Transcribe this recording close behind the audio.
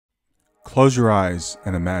Close your eyes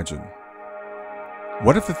and imagine.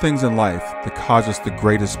 What if the things in life that cause us the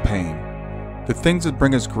greatest pain, the things that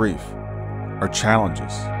bring us grief, are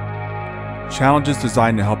challenges? Challenges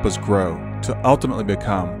designed to help us grow, to ultimately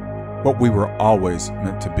become what we were always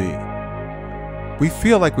meant to be. We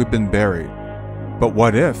feel like we've been buried, but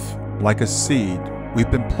what if, like a seed,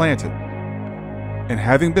 we've been planted? And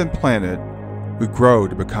having been planted, we grow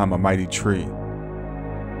to become a mighty tree.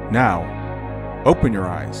 Now, open your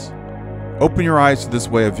eyes. Open your eyes to this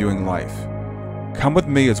way of viewing life. Come with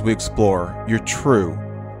me as we explore your true,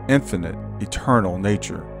 infinite, eternal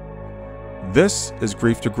nature. This is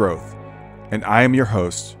Grief to Growth, and I am your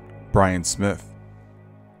host, Brian Smith.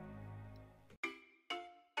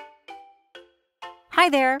 Hi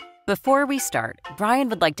there. Before we start, Brian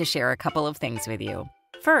would like to share a couple of things with you.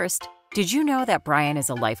 First, did you know that Brian is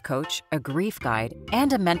a life coach, a grief guide,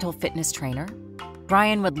 and a mental fitness trainer?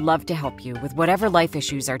 Brian would love to help you with whatever life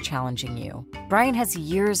issues are challenging you. Brian has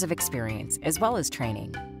years of experience as well as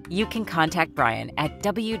training. You can contact Brian at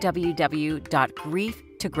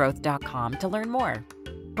www.grieftogrowth.com to learn more.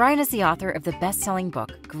 Brian is the author of the best-selling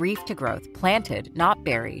book, Grief to Growth, Planted, Not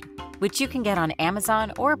Buried, which you can get on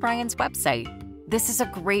Amazon or Brian's website. This is a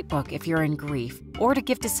great book if you're in grief or to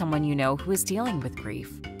give to someone you know who is dealing with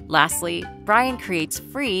grief. Lastly, Brian creates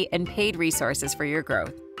free and paid resources for your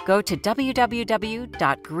growth. Go to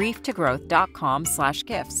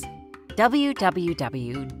www.grieftogrowth.com/gifts,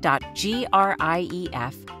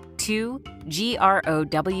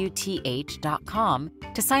 www.grief2growth.com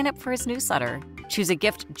to sign up for his newsletter. Choose a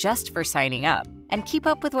gift just for signing up and keep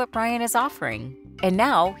up with what Brian is offering. And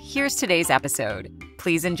now, here's today's episode.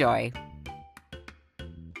 Please enjoy.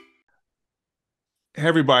 Hey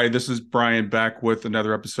everybody, this is Brian back with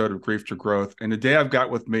another episode of Grief to Growth. And today I've got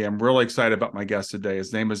with me, I'm really excited about my guest today.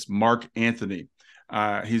 His name is Mark Anthony.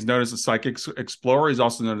 He's known as a psychic explorer. He's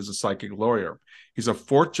also known as a psychic lawyer. He's a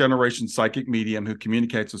fourth-generation psychic medium who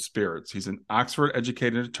communicates with spirits. He's an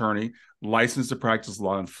Oxford-educated attorney, licensed to practice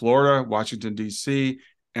law in Florida, Washington, D.C.,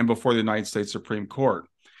 and before the United States Supreme Court.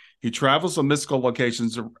 He travels to mystical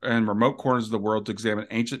locations and remote corners of the world to examine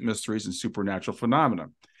ancient mysteries and supernatural phenomena.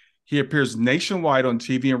 He appears nationwide on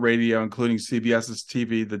TV and radio, including CBS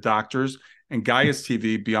TV, The Doctors, and Gaia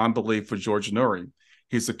TV, Beyond Belief with George Noory.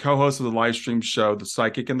 He's the co-host of the live stream show, The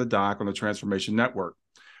Psychic and the Doc, on the Transformation Network.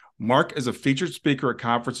 Mark is a featured speaker at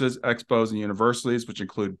conferences, expos, and universities, which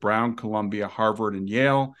include Brown, Columbia, Harvard, and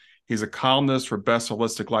Yale. He's a columnist for Best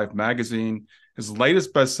Holistic Life magazine. His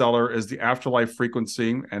latest bestseller is The Afterlife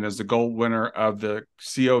Frequency and is the gold winner of the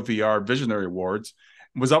COVR Visionary Awards.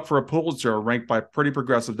 Was up for a Pulitzer, ranked by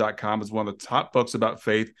prettyprogressive.com as one of the top books about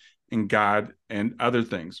faith in God and other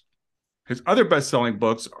things. His other best-selling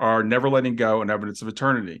books are Never Letting Go and Evidence of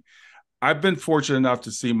Eternity. I've been fortunate enough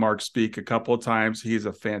to see Mark speak a couple of times. He is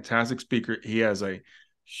a fantastic speaker. He has a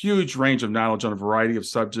huge range of knowledge on a variety of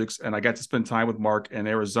subjects, and I got to spend time with Mark in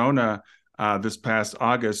Arizona this past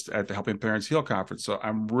August at the Helping Parents Heal conference. So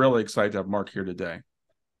I'm really excited to have Mark here today.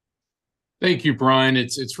 Thank you, Brian.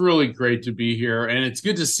 It's really great to be here, and it's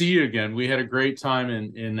good to see you again. We had a great time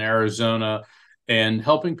in Arizona, and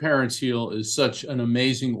Helping Parents Heal is such an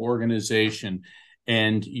amazing organization,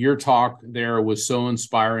 and your talk there was so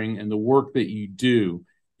inspiring, and the work that you do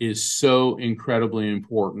is so incredibly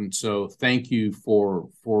important. So thank you for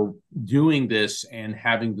doing this and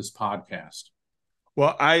having this podcast.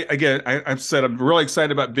 Well, I've said I'm really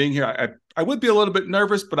excited about being here. I would be a little bit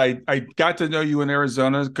nervous, but I got to know you in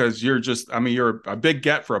Arizona because you're a big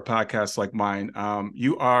get for a podcast like mine. I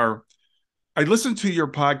listened to your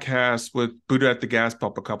podcast with Buddha at the Gas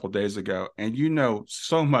Pump a couple of days ago, and you know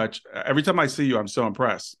so much. Every time I see you, I'm so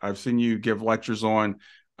impressed. I've seen you give lectures on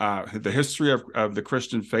the history of the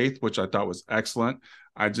Christian faith, which I thought was excellent.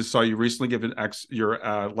 I just saw you recently give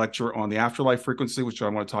your lecture on the Afterlife Frequency, which I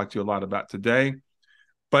want to talk to you a lot about today.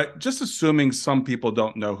 But just assuming some people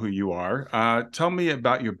don't know who you are, tell me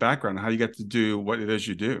about your background, how you get to do what it is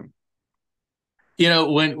you do. You know,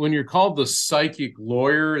 when you're called the psychic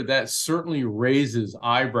lawyer, that certainly raises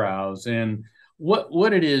eyebrows. And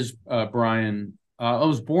what it is, Brian, I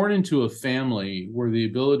was born into a family where the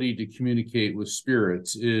ability to communicate with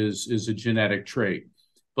spirits is a genetic trait.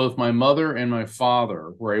 Both my mother and my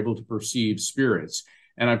father were able to perceive spirits.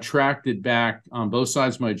 And I've tracked it back on both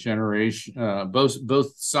sides of my generation,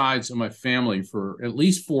 both sides of my family for at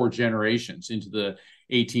least 4 generations into the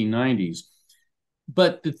 1890s.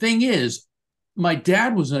 But the thing is, my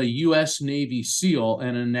dad was a U.S. Navy SEAL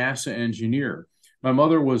and a NASA engineer. My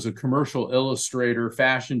mother was a commercial illustrator,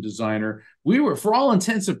 fashion designer. We were, for all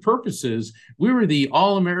intents and purposes, we were the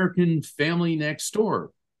all-American family next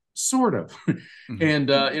door. sort of. Mm-hmm.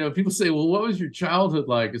 And people say, well, what was your childhood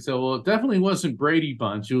like? I said, well, it definitely wasn't Brady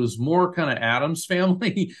Bunch. It was more kind of Addams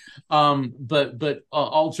Family. But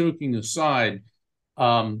all joking aside,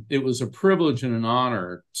 it was a privilege and an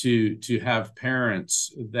honor to have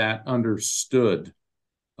parents that understood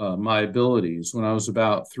my abilities. When I was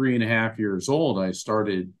about 3.5 years old, I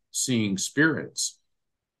started seeing spirits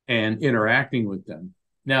and interacting with them.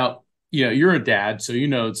 Now, you're a dad, so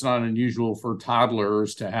it's not unusual for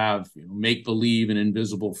toddlers to have make believe and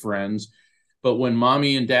invisible friends. But when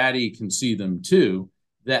mommy and daddy can see them too,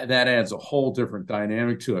 that adds a whole different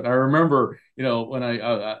dynamic to it. I remember, when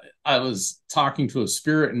I was talking to a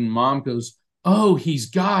spirit, and mom goes, "Oh, he's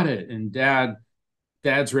got it," and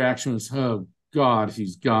dad's reaction was, "Oh God,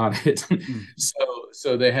 he's got it." Mm-hmm.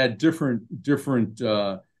 So they had different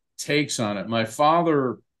takes on it. My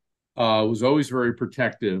father was always very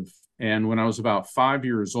protective. And when I was about 5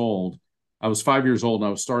 years old, I was 5 years old and I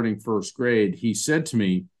was starting first grade. He said to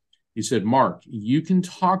me, he said, "Mark, you can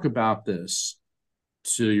talk about this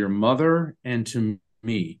to your mother and to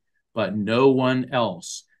me, but no one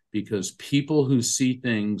else, because people who see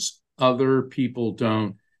things other people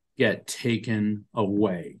don't get taken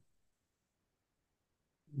away."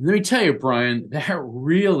 Let me tell you, Brian, that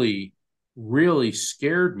really, really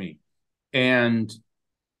scared me. And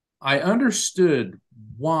I understood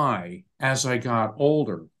why as I got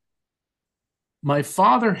older. My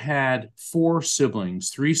father had 4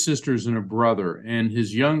 siblings, 3 sisters and a brother, and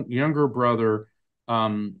his younger brother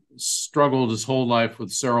struggled his whole life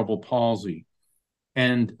with cerebral palsy.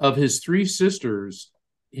 And of his 3 sisters,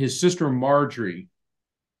 his sister Marjorie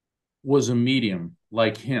was a medium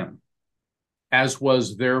like him, as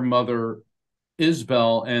was their mother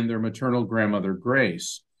Isabel and their maternal grandmother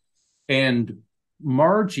Grace. And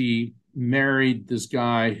Margie married this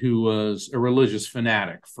guy who was a religious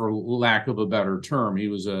fanatic, for lack of a better term. He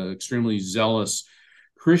was an extremely zealous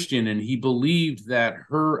Christian, and he believed that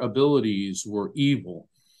her abilities were evil.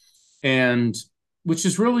 And which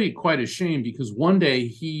is really quite a shame, because one day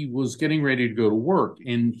he was getting ready to go to work,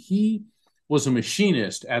 and he was a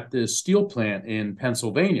machinist at this steel plant in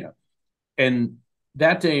Pennsylvania. And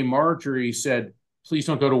that day, Marjorie said, "Please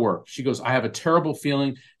don't go to work." She goes, "I have a terrible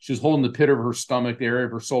feeling." She was holding the pit of her stomach, the area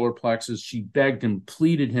of her solar plexus. She begged and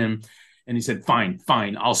pleaded him. And he said, "Fine,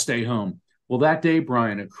 fine, I'll stay home." Well, that day,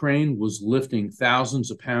 Brian, a crane was lifting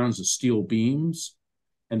thousands of pounds of steel beams,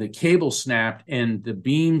 and the cable snapped, and the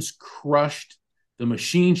beams crushed the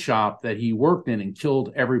machine shop that he worked in and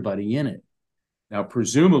killed everybody in it. Now,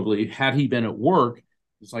 presumably, had he been at work,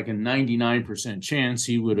 it's like a 99% chance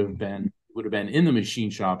he would have been in the machine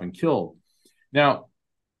shop and killed. Now,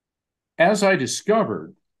 as I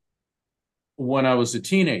discovered when I was a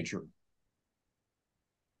teenager,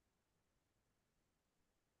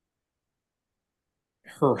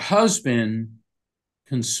 her husband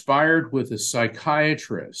conspired with a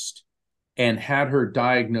psychiatrist and had her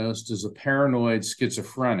diagnosed as a paranoid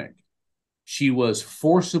schizophrenic. She was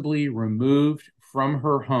forcibly removed from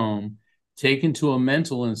her home, taken to a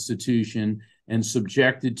mental institution, and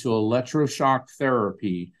subjected to electroshock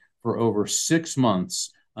therapy for over 6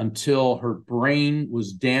 months, until her brain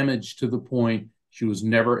was damaged to the point she was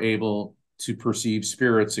never able to perceive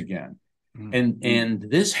spirits again. And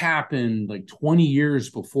this happened like 20 years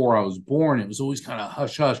before I was born. It was always kind of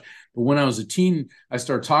hush hush. But when I was a teen, I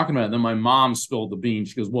started talking about it. And then my mom spilled the beans.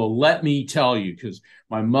 She goes, "Well, let me tell you," because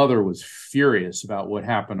my mother was furious about what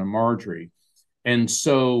happened to Marjorie. And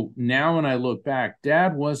so now when I look back,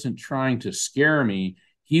 Dad wasn't trying to scare me.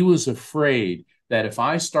 He was afraid that if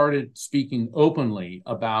I started speaking openly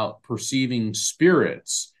about perceiving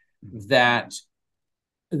spirits, that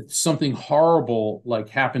something horrible like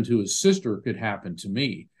happened to his sister could happen to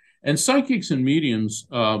me. And psychics and mediums,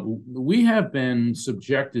 we have been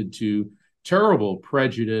subjected to terrible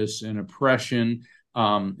prejudice and oppression.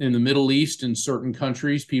 In the Middle East, in certain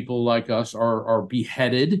countries, people like us are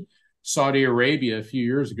beheaded. Saudi Arabia a few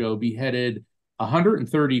years ago beheaded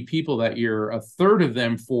 130 people that year, a third of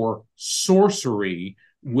them for sorcery,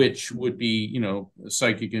 which would be,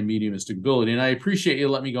 psychic and mediumistic ability. And I appreciate you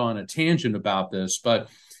let me go on a tangent about this, but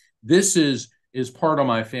this is part of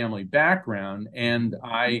my family background. And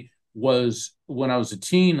when I was a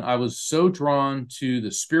teen, I was so drawn to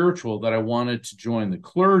the spiritual that I wanted to join the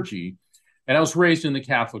clergy. And I was raised in the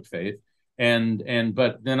Catholic faith.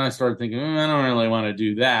 But then I started thinking, I don't really want to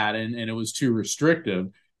do that. And it was too restrictive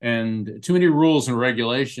and too many rules and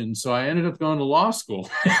regulations. So I ended up going to law school.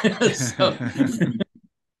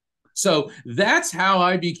 So that's how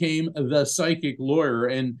I became the psychic lawyer.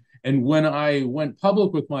 And when I went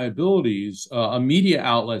public with my abilities, a media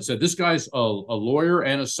outlet said, "This guy's a lawyer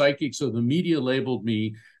and a psychic." So the media labeled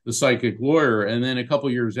me the psychic lawyer. And then a couple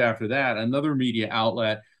of years after that, another media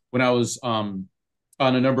outlet, when I was on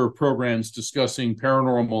a number of programs discussing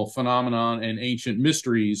paranormal phenomenon and ancient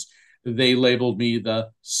mysteries, they labeled me the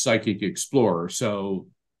psychic explorer. So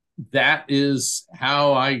that is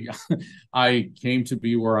how I came to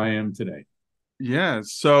be where I am today. Yeah.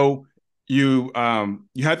 So you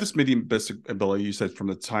had this mediumistic ability, you said, from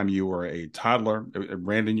the time you were a toddler. It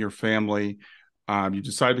ran in your family. You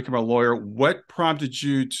decided to become a lawyer. What prompted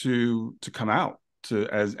you to come out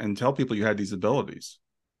and tell people you had these abilities?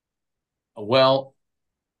 Well,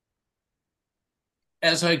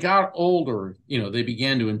 as I got older, they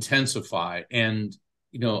began to intensify. And,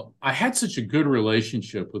 I had such a good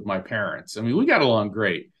relationship with my parents. I mean, we got along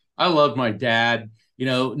great. I loved my dad,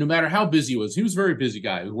 no matter how busy he was a very busy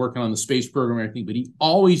guy. He was working on the space program and everything, but he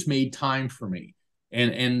always made time for me.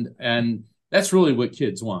 And that's really what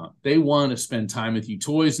kids want. They want to spend time with you.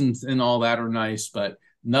 Toys and all that are nice, but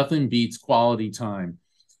nothing beats quality time.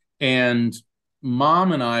 And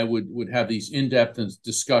mom and I would have these in-depth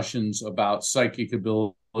discussions about psychic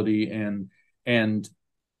ability. And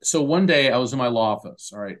so one day I was in my law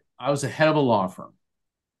office. All right. I was the head of a law firm.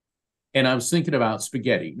 And I was thinking about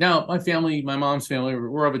spaghetti. Now, my mom's family,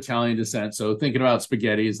 we're of Italian descent. So thinking about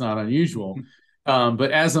spaghetti is not unusual.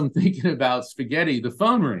 But as I'm thinking about spaghetti, the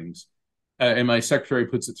phone rings. And my secretary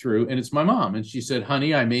puts it through, and it's my mom. And she said,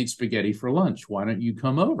 honey, I made spaghetti for lunch. Why don't you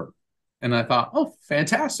come over? And I thought, oh,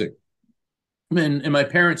 fantastic. And my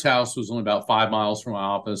parents' house was only about 5 miles from my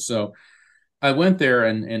office. So I went there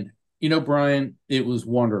and Brian, it was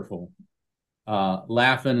wonderful.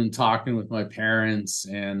 Laughing and talking with my parents.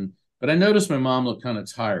 But I noticed my mom looked kind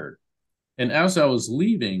of tired. And as I was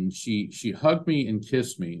leaving, she hugged me and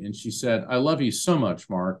kissed me. And she said, I love you so much,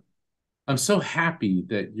 Mark. I'm so happy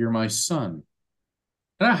that you're my son.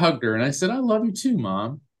 And I hugged her and I said, I love you too,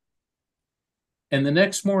 Mom. And the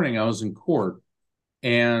next morning I was in court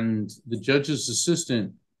and the judge's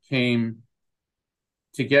assistant came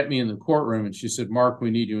to get me in the courtroom. And she said, Mark,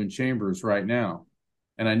 we need you in chambers right now.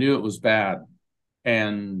 And I knew it was bad.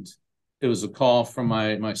 And it was a call from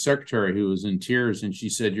my secretary who was in tears. And she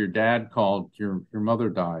said, your dad called, your mother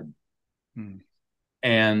died.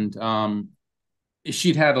 And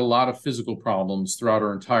she'd had a lot of physical problems throughout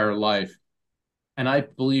her entire life. And I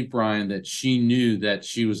believe, Brian, that she knew that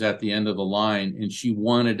she was at the end of the line and she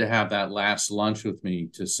wanted to have that last lunch with me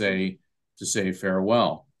to say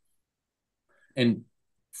farewell. And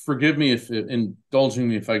forgive me indulging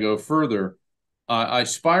me if I go further. I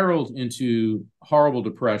spiraled into horrible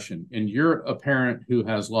depression, and you're a parent who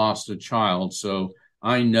has lost a child. So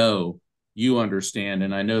I know you understand.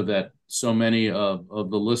 And I know that so many of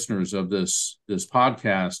the listeners of this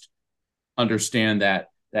podcast understand that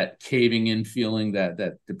caving in feeling,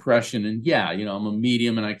 that depression. And yeah, I'm a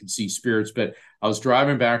medium and I can see spirits, but I was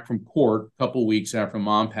driving back from court a couple of weeks after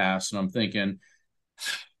mom passed. And I'm thinking,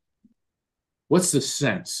 what's the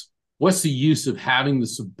sense? What's the use of having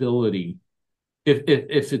this ability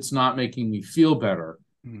if it's not making me feel better?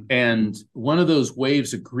 And one of those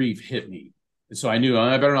waves of grief hit me. And so I knew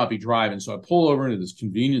I better not be driving. So I pull over into this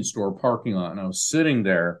convenience store parking lot and I was sitting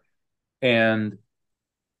there and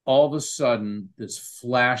all of a sudden this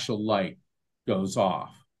flash of light goes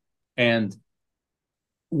off. And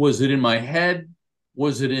was it in my head?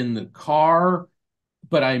 Was it in the car?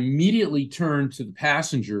 But I immediately turned to the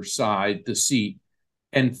passenger side, the seat.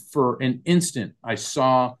 And for an instant, I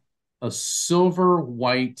saw a silver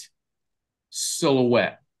white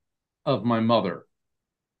silhouette of my mother.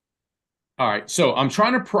 All right, so I'm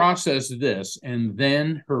trying to process this, and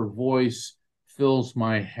then her voice fills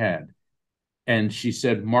my head. And she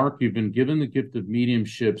said, Mark, you've been given the gift of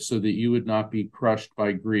mediumship so that you would not be crushed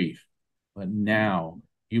by grief. But now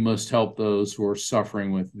you must help those who are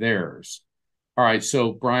suffering with theirs. All right,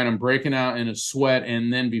 so Brian, I'm breaking out in a sweat.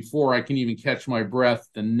 And then before I can even catch my breath,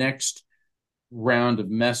 the next round of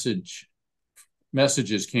messages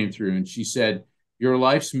came through. And she said, your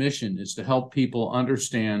life's mission is to help people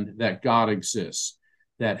understand that God exists,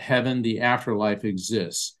 that heaven, the afterlife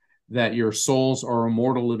exists, that your souls are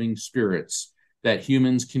immortal living spirits, that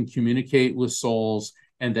humans can communicate with souls,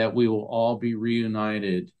 and that we will all be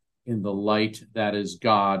reunited in the light that is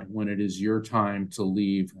God when it is your time to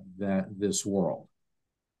leave this world.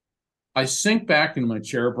 I sink back into my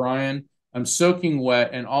chair, Brian. I'm soaking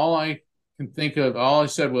wet, and all I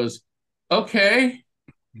said was, okay.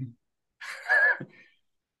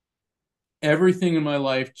 Everything in my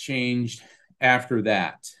life changed after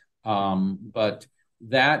that. But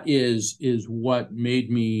that is what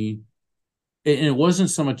made me, and it wasn't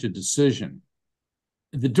so much a decision.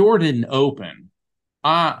 The door didn't open.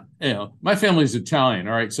 my family's Italian.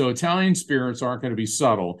 All right. So Italian spirits aren't going to be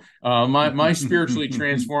subtle. My spiritually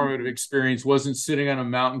transformative experience wasn't sitting on a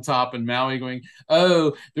mountaintop in Maui going,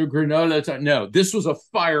 oh, the granola time. No, this was a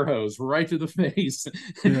fire hose right to the face.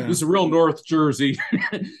 It Yeah. was a real North Jersey.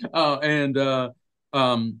 And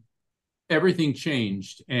everything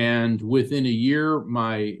changed. And within a year,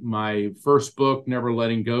 my first book, Never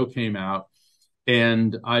Letting Go, came out.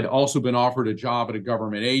 And I'd also been offered a job at a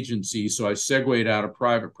government agency. So I segued out of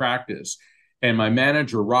private practice. And my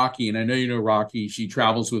manager, Rocky, and I know you know Rocky, she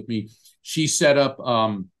travels with me. She set up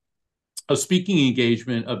a speaking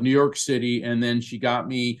engagement of New York City. And then she got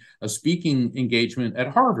me a speaking engagement at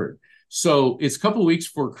Harvard. So it's a couple of weeks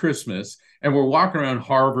before Christmas. And we're walking around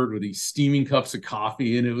Harvard with these steaming cups of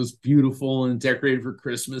coffee. And it was beautiful and decorated for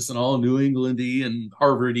Christmas and all New England-y and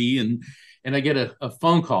Harvard-y. And I get a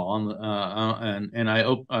phone call on the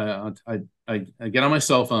I get on my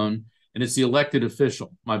cell phone, and it's the elected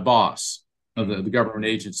official, my boss of the government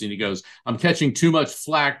agency, and he goes, "I'm catching too much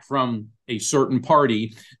flack from a certain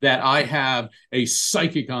party that I have a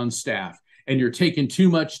psychic on staff, and you're taking too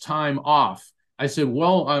much time off." I said,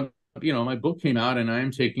 "Well, my book came out, and I am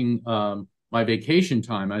taking my vacation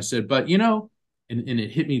time." I said, "But and it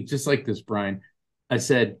hit me just like this, Brian." I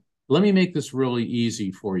said, "Let me make this really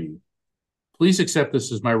easy for you. Please accept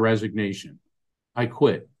this as my resignation. I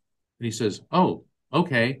quit." And he says, "Oh,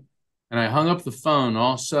 okay." And I hung up the phone.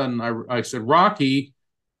 All of a sudden, I said, "Rocky,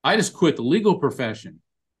 I just quit the legal profession."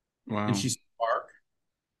 And Wow. she said, "Mark,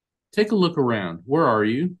 take a look around. Where are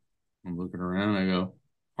you?" I'm looking around, and I go,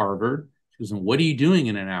 "Harvard." She goes, "And what are you doing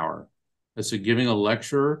in an hour?" I said, "Giving a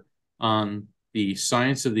lecture on the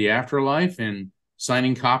science of the afterlife and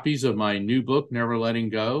signing copies of my new book, Never Letting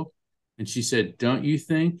Go." And she said, "Don't you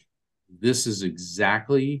think this is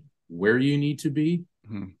exactly where you need to be?"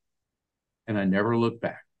 Mhm. And I never looked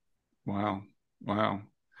back. Wow. Wow.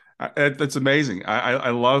 That's amazing. I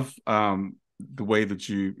love the way that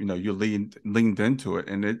you leaned into it,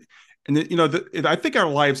 I think our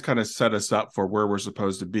lives kind of set us up for where we're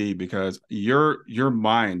supposed to be, because your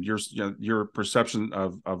mind, your perception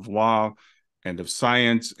of law and of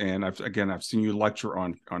science, and I've seen you lecture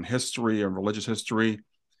on history and religious history.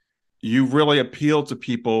 You really appeal to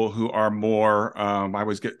people who are more, I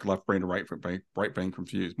always get left brain and right brain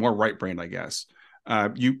confused, more right brain, I guess.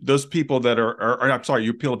 Those people that I'm sorry, you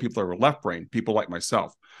appeal to people that are left brain, people like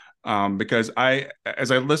myself. Because as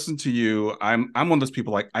I listen to you, I'm one of those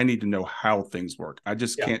people, like, I need to know how things work. I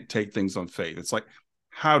just Yeah. can't take things on faith. It's like,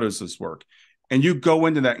 how does this work? And you go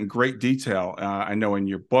into that in great detail. I know, in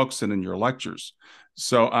your books and in your lectures.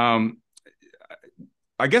 So,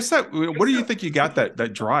 I guess what do you think you got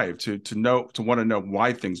that drive to want to know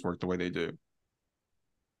why things work the way they do?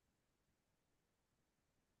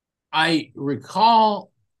 I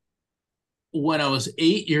recall when I was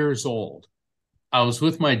 8 years old, I was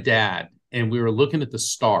with my dad and we were looking at the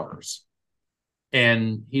stars.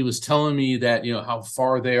 And he was telling me that, how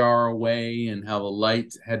far they are away and how the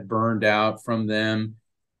light had burned out from them.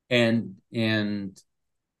 And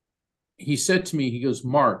he said to me, he goes,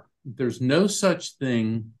 "Mark, there's no such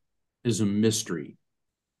thing as a mystery.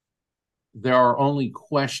 There are only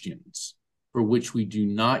questions for which we do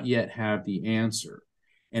not yet have the answer.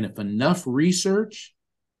 And if enough research,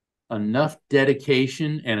 enough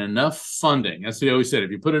dedication, and enough funding," that's what he always said,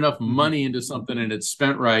 if you put enough money into something and it's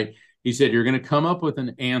spent right, he said, "you're going to come up with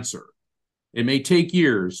an answer. It may take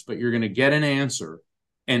years, but you're going to get an answer.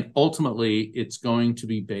 And ultimately, it's going to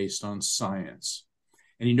be based on science."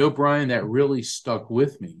 And Brian, that really stuck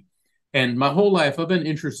with me. And my whole life, I've been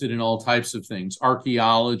interested in all types of things: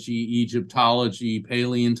 archaeology, Egyptology,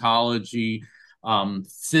 paleontology,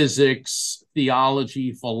 physics,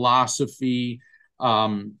 theology, philosophy.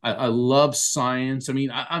 I love science. I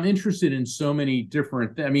mean, I'm interested in so many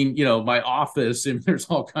different. My office, and there's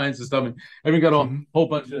all kinds of stuff. I even got a whole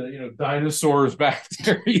bunch of dinosaurs back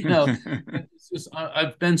there. It's just,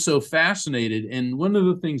 I've been so fascinated. And one of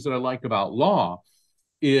the things that I like about law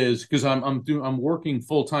is, because I'm working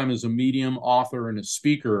full time as a medium, author, and a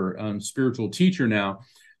speaker, spiritual teacher now.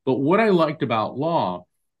 But what I liked about law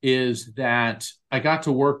is that I got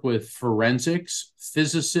to work with forensics,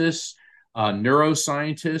 physicists,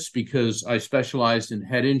 neuroscientists, because I specialized in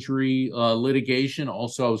head injury litigation.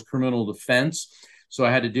 Also, I was criminal defense, so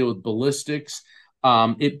I had to deal with ballistics.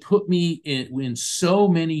 It put me in so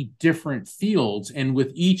many different fields, and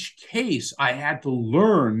with each case, I had to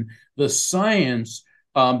learn the science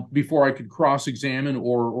before I could cross-examine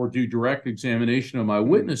or do direct examination of my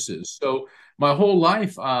witnesses. So my whole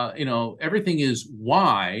life, everything is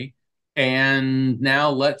why, and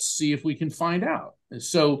now let's see if we can find out.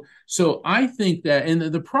 So I think that, and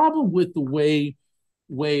the problem with the way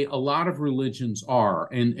way a lot of religions are,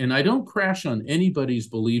 and I don't crash on anybody's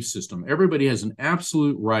belief system. Everybody has an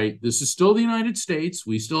absolute right. This is still the United States.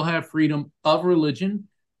 We still have freedom of religion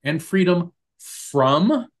and freedom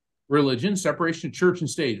from religion, separation of church and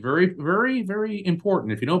state. Very, very, very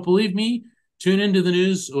important. If you don't believe me, tune into the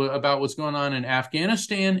news about what's going on in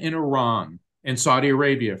Afghanistan and Iran and Saudi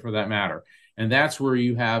Arabia, for that matter. And that's where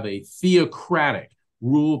you have a theocratic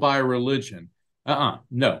rule by religion.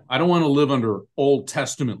 No, I don't want to live under Old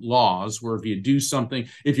Testament laws where if you do something,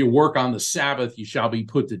 if you work on the Sabbath, you shall be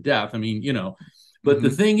put to death. I mean, but the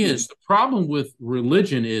thing is, the problem with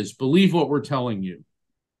religion is believe what we're telling you.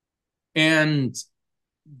 And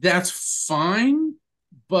that's fine,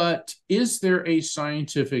 but is there a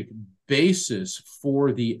scientific basis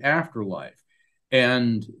for the afterlife?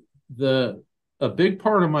 And a big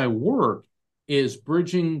part of my work is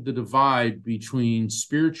bridging the divide between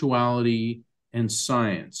spirituality and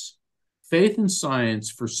science. Faith and science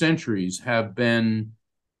for centuries have been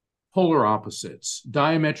polar opposites,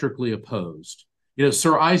 diametrically opposed.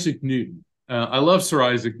 Sir Isaac Newton, I love Sir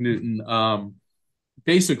Isaac Newton,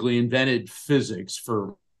 basically invented physics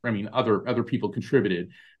other people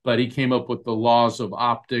contributed, but he came up with the laws of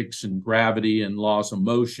optics and gravity and laws of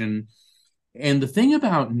motion. And the thing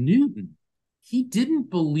about Newton, he didn't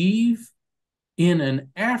believe in an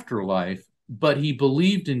afterlife, but he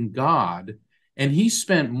believed in God. And he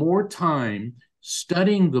spent more time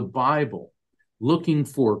studying the Bible, looking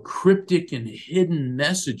for cryptic and hidden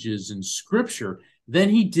messages in Scripture than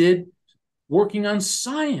he did working on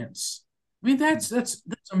science. I mean, that's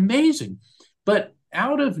amazing. But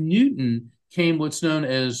out of Newton came what's known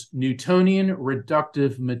as Newtonian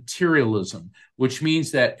reductive materialism, which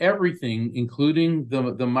means that everything, including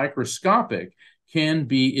the microscopic,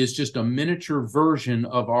 is just a miniature version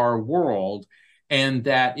of our world. And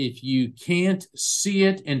that if you can't see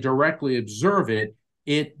it and directly observe it,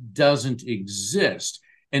 it doesn't exist.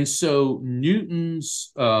 And so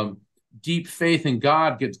Newton's deep faith in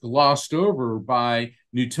God gets glossed over by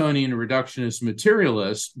Newtonian reductionist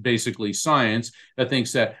materialists, basically science, that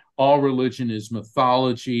thinks that all religion is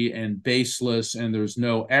mythology and baseless and there's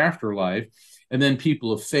no afterlife. And then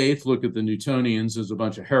people of faith look at the Newtonians as a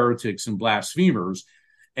bunch of heretics and blasphemers.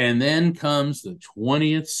 And then comes the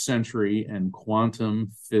 20th century and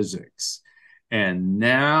quantum physics. And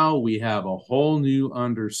now we have a whole new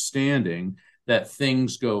understanding that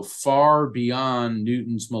things go far beyond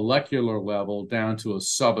Newton's molecular level down to a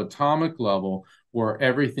subatomic level where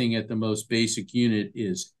everything at the most basic unit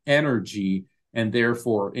is energy and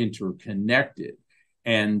therefore interconnected.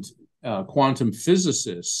 And quantum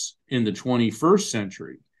physicists in the 21st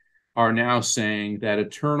century are now saying that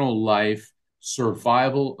eternal life,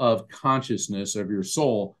 survival of consciousness of your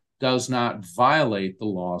soul, does not violate the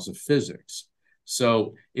laws of physics.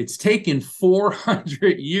 So it's taken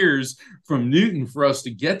 400 years from Newton for us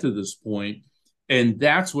to get to this point. And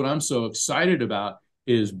that's what I'm so excited about,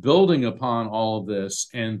 is building upon all of this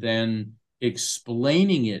and then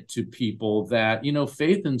explaining it to people that,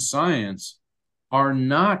 faith and science are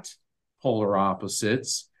not polar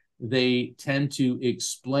opposites. They tend to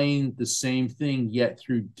explain the same thing, yet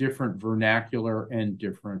through different vernacular and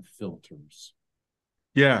different filters.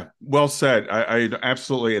 Yeah, well said. I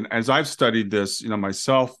absolutely, and as I've studied this,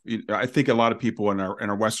 myself, I think a lot of people in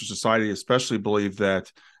our Western society, especially, believe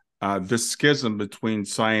that this schism between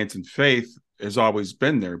science and faith has always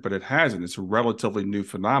been there, but it hasn't. It's a relatively new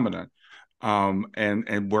phenomenon,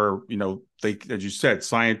 and where they, as you said,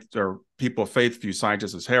 science or people of faith view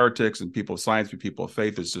scientists as heretics, and people of science view people of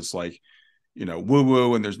faith as just like woo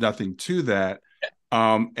woo, and there's nothing to that.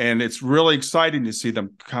 And it's really exciting to see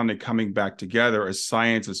them kind of coming back together as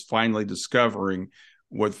science is finally discovering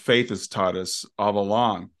what faith has taught us all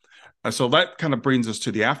along. So that kind of brings us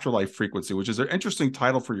to the afterlife frequency, which is an interesting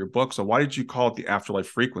title for your book. So why did you call it the afterlife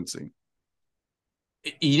frequency?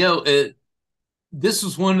 This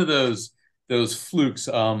was one of those flukes.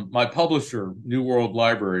 My publisher, New World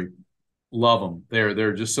Library, love them.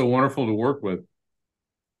 They're just so wonderful to work with.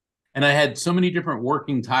 And I had so many different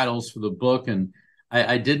working titles for the book, and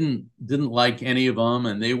I didn't like any of them,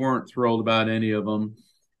 and they weren't thrilled about any of them.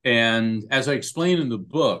 And as I explain in the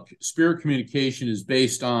book, spirit communication is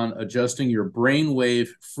based on adjusting your brainwave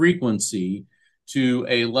frequency to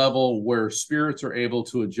a level where spirits are able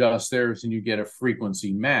to adjust theirs and you get a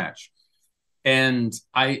frequency match. And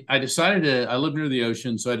I live near the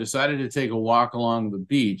ocean, so I decided to take a walk along the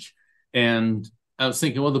beach. And I was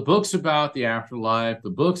thinking, well, the book's about the afterlife, the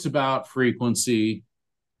book's about frequency.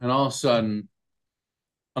 And all of a sudden,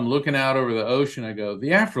 I'm looking out over the ocean. I go,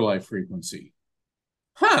 the afterlife frequency.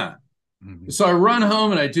 Huh. Mm-hmm. So I run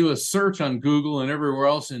home and I do a search on Google and everywhere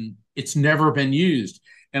else. And it's never been used.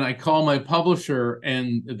 And I call my publisher,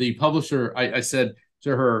 and the publisher, I said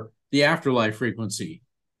to her, the afterlife frequency.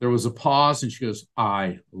 There was a pause, and she goes,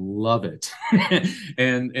 I love it.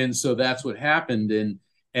 and so that's what happened.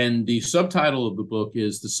 And the subtitle of the book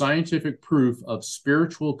is The Scientific Proof of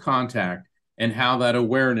Spiritual Contact and How That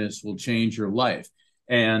Awareness Will Change Your Life.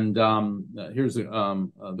 And here's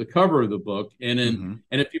the cover of the book. And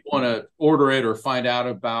if people want to order it or find out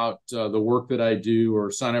about the work that I do,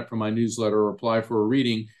 or sign up for my newsletter, or apply for a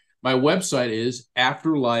reading, my website is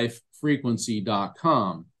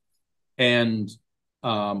afterlifefrequency.com. And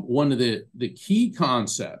one of the key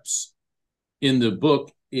concepts in the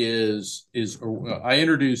book is I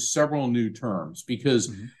introduce several new terms,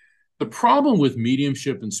 because the problem with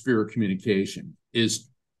mediumship and spirit communication is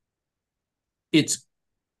it's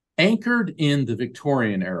anchored in the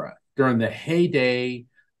Victorian era, during the heyday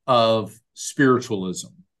of spiritualism.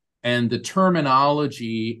 And the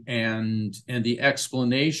terminology and the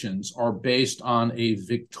explanations are based on a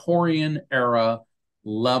Victorian era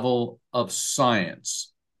level of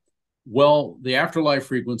science. Well, the afterlife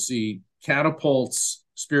frequency catapults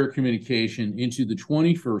spirit communication into the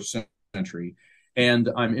 21st century, and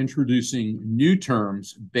I'm introducing new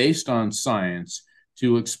terms based on science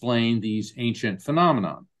to explain these ancient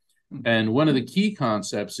phenomena. And one of the key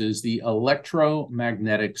concepts is the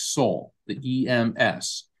electromagnetic soul, the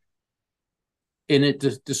EMS. And it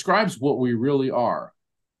describes what we really are: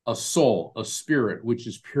 a soul, a spirit, which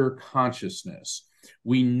is pure consciousness.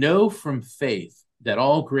 We know from faith that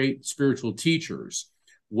all great spiritual teachers,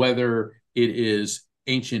 whether it is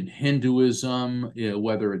ancient Hinduism,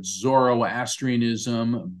 whether it's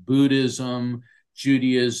Zoroastrianism, Buddhism,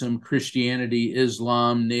 Judaism, Christianity,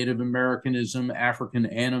 Islam, Native Americanism, African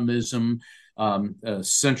animism,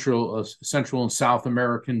 Central and South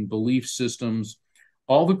American belief systems,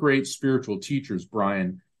 all the great spiritual teachers,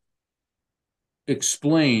 Brian,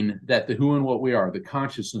 explain that the who and what we are, the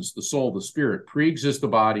consciousness, the soul, the spirit, pre-exists the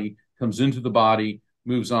body, comes into the body,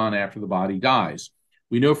 moves on after the body dies.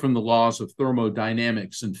 We know from the laws of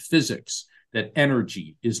thermodynamics and physics that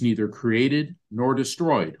energy is neither created nor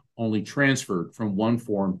destroyed, only transferred from one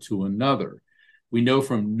form to another. We know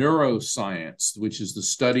from neuroscience, which is the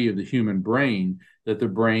study of the human brain, that the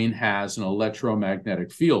brain has an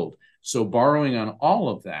electromagnetic field. So borrowing on all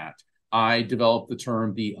of that, I developed the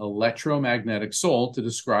term the electromagnetic soul to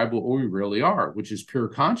describe what we really are, which is pure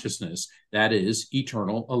consciousness, that is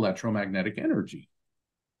eternal electromagnetic energy.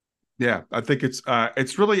 Yeah, I think it's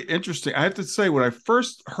really interesting. I have to say, when I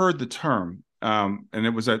first heard the term, and I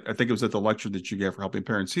think it was at the lecture that you gave for Helping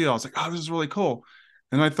Parents Heal, I was like, oh, this is really cool.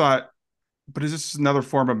 And I thought, but is this another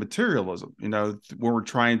form of materialism, where we're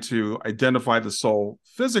trying to identify the soul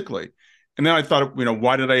physically? And then I thought,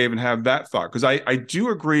 why did I even have that thought? Because I do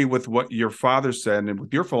agree with what your father said, and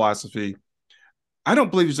with your philosophy. I don't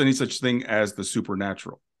believe there's any such thing as the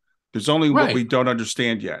supernatural. There's only what we don't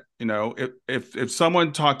understand yet. If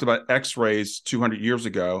someone talked about X-rays 200 years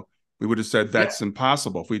ago, we would have said that's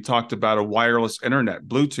impossible. If we talked about a wireless internet,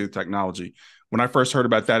 Bluetooth technology, when I first heard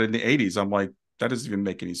about that in the 80s, I'm like, that doesn't even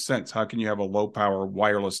make any sense. How can you have a low power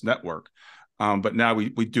wireless network? But now we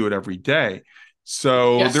do it every day.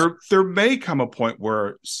 So there may come a point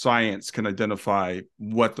where science can identify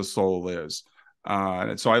what the soul is.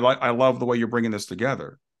 And so I love the way you're bringing this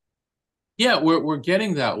together. Yeah, we're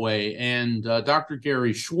getting that way. And Dr.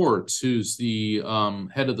 Gary Schwartz, who's the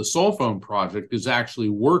head of the Soul Phone Project, is actually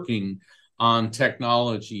working on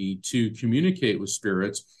technology to communicate with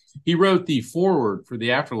spirits. He wrote the foreword for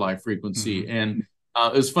the afterlife frequency. And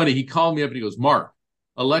it was funny. He called me up and he goes, Mark,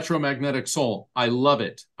 electromagnetic soul, I love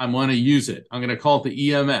it. I'm going to use it. I'm going to call it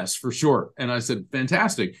the EMS for short. And I said,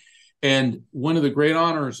 fantastic. And one of the great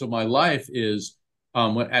honors of my life is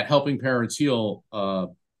at Helping Parents Heal,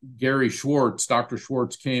 Gary Schwartz, Dr.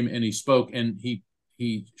 Schwartz came and he spoke, and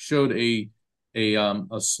he showed a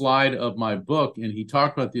slide of my book, and he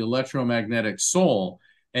talked about the electromagnetic soul.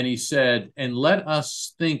 And he said, and let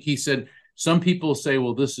us think, he said, some people say,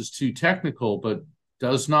 well, this is too technical, but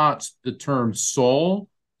does not the term soul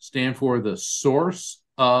stand for the source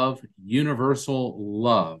of universal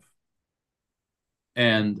love?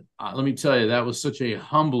 And let me tell you, that was such a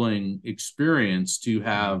humbling experience to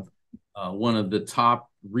have one of the top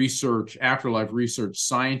afterlife research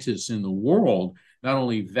scientists in the world not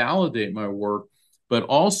only validate my work, but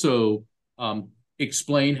also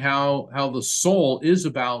explain how the soul is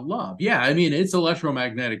about love. Yeah, I mean, it's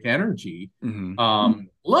electromagnetic energy.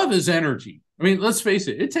 Love is energy. I mean, let's face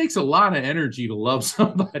it, it takes a lot of energy to love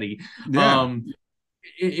somebody. Yeah.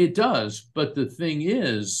 It does. But the thing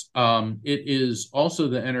is, it is also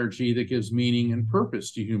the energy that gives meaning and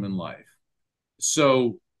purpose to human life.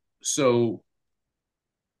 So so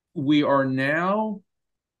we are now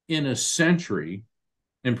in a century,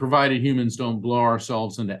 and provided humans don't blow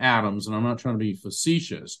ourselves into atoms, and I'm not trying to be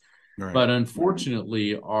facetious, Right. but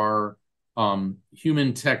unfortunately, our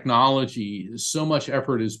human technology, so much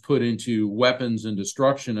effort is put into weapons and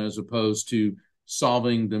destruction as opposed to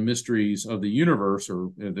solving the mysteries of the universe or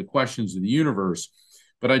the questions of the universe.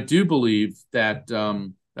 But I do believe that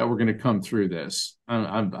that we're going to come through this.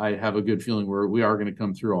 I have a good feeling we are going to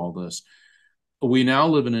come through all this. We now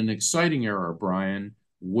live in an exciting era, Brian,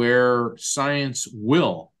 where science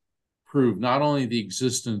will prove not only the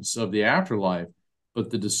existence of the afterlife, but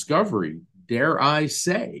the discovery, dare I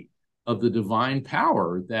say, of the divine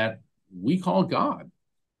power that we call God.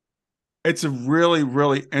 It's a really,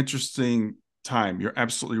 really interesting time. You're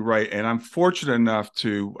absolutely right. And I'm fortunate enough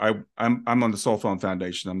I'm on the Soul Phone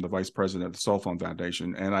Foundation. I'm the vice president of the Soul Phone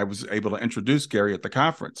Foundation. And I was able to introduce Gary at the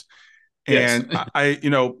conference. Yes.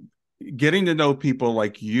 And getting to know people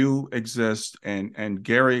like you exist and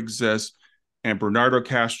Gary exists and Bernardo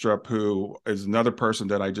Kastrup, who is another person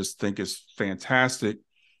that I just think is fantastic.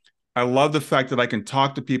 I love the fact that I can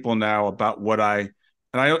talk to people now about I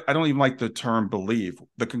don't even like the term believe,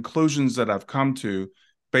 the conclusions that I've come to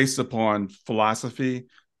based upon philosophy,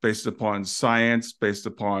 based upon science, based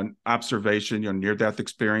upon observation, near-death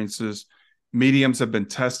experiences. Mediums have been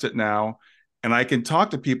tested now. And I can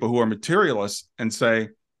talk to people who are materialists and say,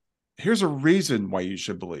 here's a reason why you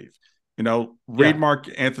should believe. Read Mark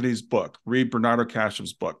Anthony's book, read Bernardo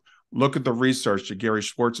Kastrup's book, look at the research that Gary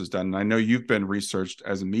Schwartz has done. And I know you've been researched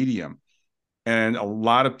as a medium. And a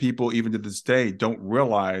lot of people, even to this day, don't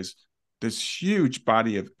realize this huge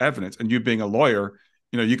body of evidence. And you being a lawyer,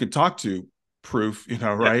 you can talk to proof,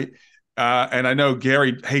 right? And I know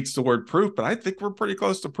Gary hates the word proof, but I think we're pretty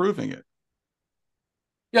close to proving it.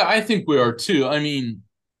 Yeah, I think we are too. I mean,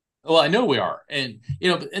 well, I know we are. And,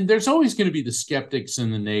 and there's always going to be the skeptics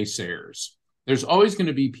and the naysayers. There's always going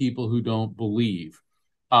to be people who don't believe.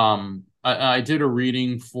 I did a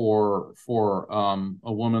reading for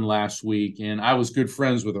a woman last week, and I was good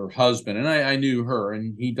friends with her husband, and I knew her,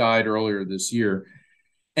 and he died earlier this year.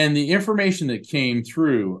 And the information that came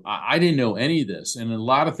through, I didn't know any of this. And a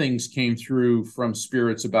lot of things came through from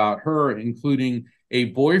spirits about her, including a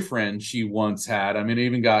boyfriend she once had. I mean, I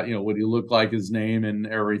even got, what he looked like, his name and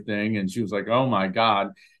everything. And she was like, oh my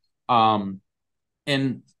God. And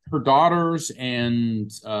her daughters and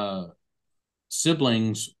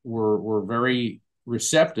siblings were very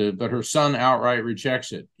receptive, but her son outright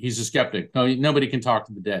rejects it. He's a skeptic. No, nobody can talk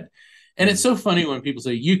to the dead. And it's so funny when people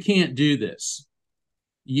say, you can't do this.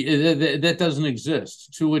 That doesn't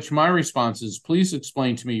exist. To which my response is, please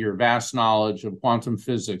explain to me your vast knowledge of quantum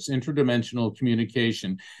physics, interdimensional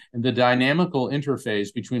communication, and the dynamical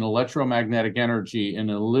interface between electromagnetic energy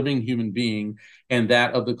in a living human being and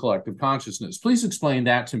that of the collective consciousness. Please explain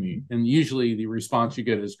that to me. And usually the response you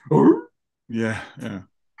get is, yeah.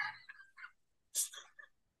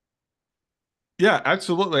 Yeah,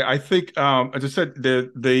 absolutely. I think, as I said,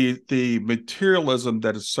 the materialism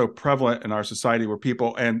that is so prevalent in our society, where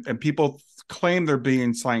people claim they're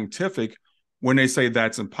being scientific when they say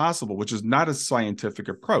that's impossible, which is not a scientific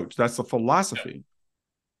approach. That's a philosophy.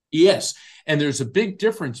 Yes, and there's a big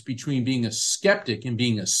difference between being a skeptic and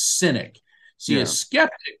being a cynic. See, a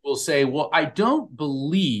skeptic will say, "Well, I don't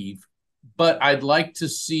believe, but I'd like to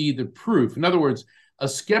see the proof." In other words, a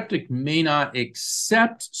skeptic may not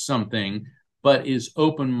accept something, but is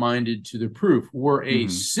open-minded to the proof. Where a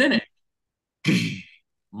cynic,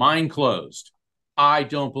 mind closed, I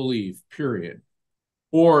don't believe, period.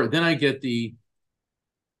 Or then I get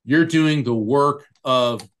you're doing the work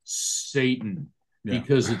of Satan,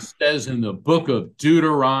 because it says in the book of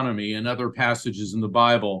Deuteronomy and other passages in the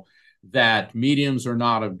Bible that mediums are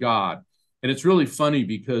not of God. And it's really funny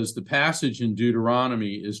because the passage in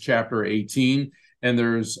Deuteronomy is chapter 18, and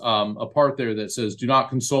there's a part there that says, do not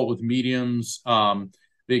consult with mediums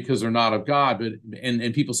because they're not of God. But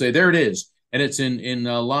and people say, there it is. And it's in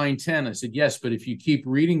line 10. I said, yes, but if you keep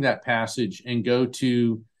reading that passage and go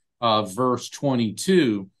to verse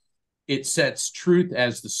 22, it sets truth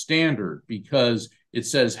as the standard, because it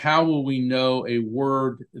says, how will we know a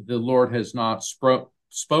word the Lord has not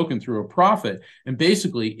spoken through a prophet? And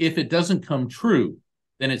basically, if it doesn't come true,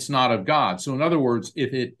 then it's not of God. So in other words,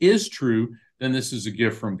 if it is true, then this is a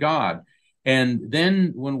gift from God. And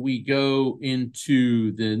then when we go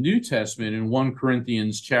into the New Testament in 1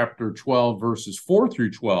 Corinthians chapter 12, verses 4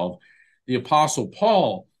 through 12, the Apostle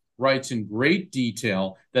Paul writes in great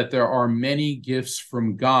detail that there are many gifts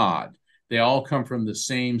from God. They all come from the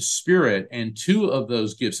same Spirit. And two of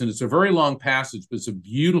those gifts, and it's a very long passage, but it's a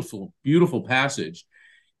beautiful, beautiful passage.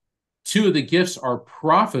 Two of the gifts are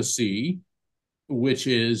prophecy, which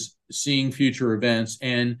is seeing future events,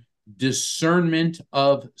 and discernment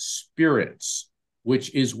of spirits,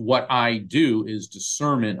 which is what I do, is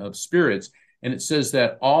discernment of spirits. And it says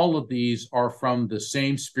that all of these are from the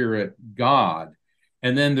same Spirit, God.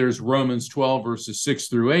 And then there's Romans 12, verses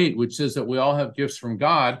 6-8, which says that we all have gifts from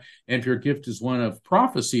God. And if your gift is one of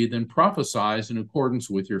prophecy, then prophesize in accordance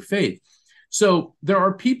with your faith. So there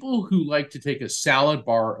are people who like to take a salad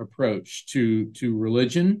bar approach to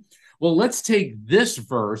religion. Well, let's take this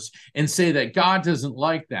verse and say that God doesn't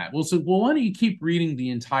like that. We'll say, well, why don't you keep reading the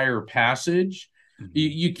entire passage? Mm-hmm.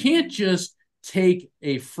 You can't just take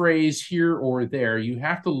a phrase here or there. You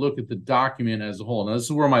have to look at the document as a whole. Now, this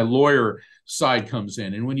is where my lawyer side comes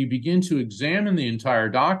in. And when you begin to examine the entire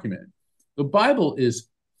document, the Bible is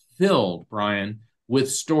filled, Brian,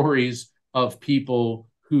 with stories of people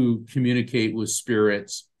who communicate with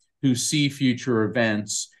spirits, who see future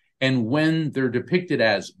events. And when they're depicted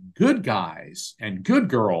as good guys and good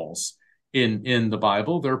girls in the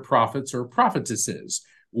Bible, they're prophets or prophetesses.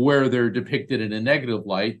 Where they're depicted in a negative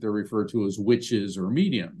light, they're referred to as witches or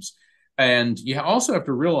mediums. And you also have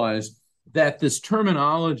to realize that this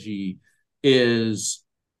terminology is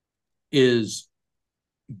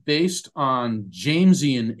based on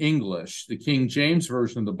Jamesian English, the King James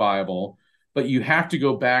Version of the Bible, but you have to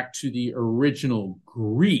go back to the original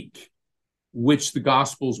Greek, which the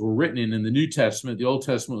Gospels were written in the New Testament. The Old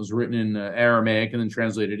Testament was written in Aramaic and then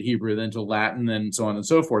translated to Hebrew, then to Latin, and so on and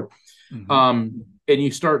so forth. Mm-hmm. And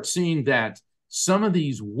you start seeing that some of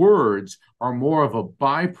these words are more of a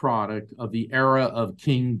byproduct of the era of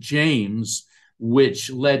King James, which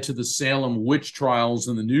led to the Salem witch trials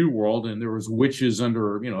in the New World, and there was witches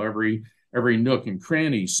under every nook and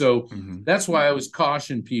cranny. So that's why I always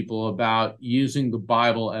caution people about using the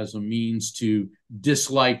Bible as a means to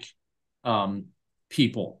dislike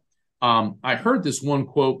people. I heard this one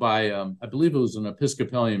quote by, I believe it was an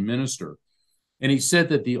Episcopalian minister, and he said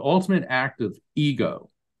that the ultimate act of ego,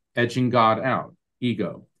 edging God out,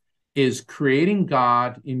 ego, is creating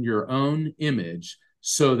God in your own image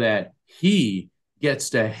so that he gets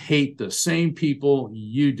to hate the same people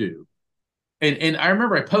you do. And I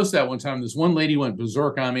remember I posted that one time. This one lady went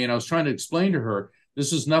berserk on me, and I was trying to explain to her, this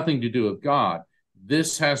has nothing to do with God.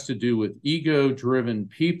 This has to do with ego-driven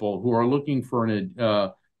people who are looking for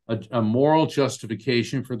a moral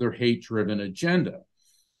justification for their hate-driven agenda.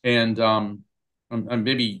 And I'm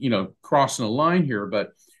maybe crossing a line here, but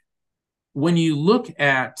when you look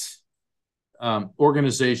at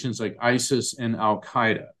organizations like ISIS and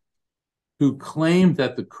Al-Qaeda, who claim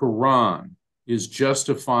that the Quran is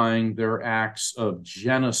justifying their acts of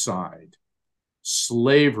genocide,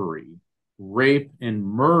 slavery, rape, and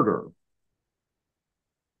murder,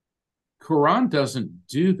 Quran doesn't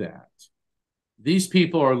do that. These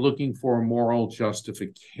people are looking for moral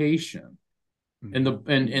justification. And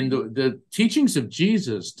the teachings of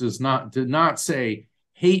Jesus did not say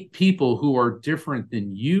hate people who are different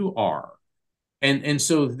than you are. And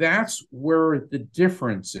so that's where the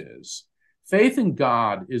difference is. Faith in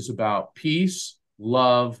God is about peace,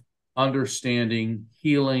 love, understanding,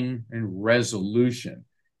 healing, and resolution.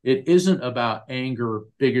 It isn't about anger,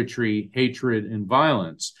 bigotry, hatred, and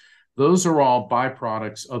violence. Those are all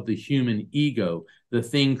byproducts of the human ego, the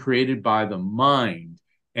thing created by the mind.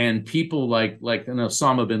 And people like an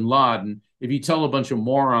Osama bin Laden, if you tell a bunch of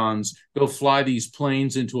morons, go fly these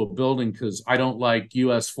planes into a building because I don't like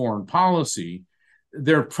U.S. foreign policy,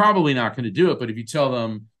 they're probably not going to do it. But if you tell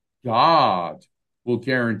them God will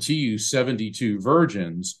guarantee you 72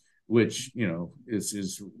 virgins, which,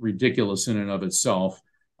 is ridiculous in and of itself.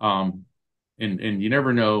 And you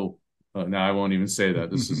never know. No, I won't even say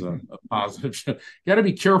that. This is a positive. You got to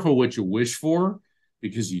be careful what you wish for,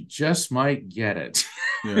 because you just might get it.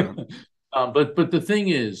 Yeah. But the thing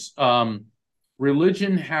is,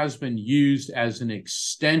 religion has been used as an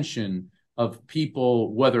extension of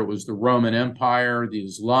people, whether it was the Roman Empire, the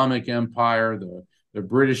Islamic Empire, the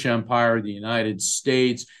British Empire, the United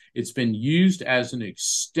States. It's been used as an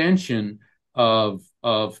extension of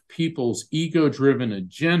people's ego-driven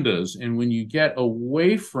agendas. And when you get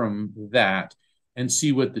away from that and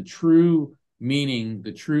see what the true meaning,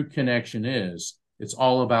 the true connection is, it's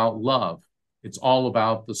all about love. It's all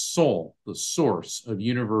about the soul, the source of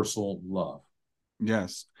universal love.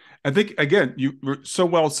 Yes. I think, again, you were so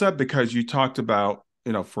well said, because you talked about,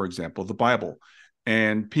 for example, the Bible.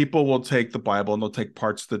 And people will take the Bible and they'll take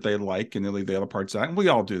parts that they like and they'll leave the other parts out. And we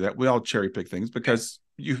all do that. We all cherry pick things because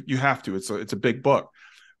you have to. It's a big book.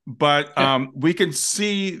 But we can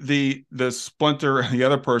see the splinter in the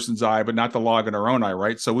other person's eye, but not the log in our own eye,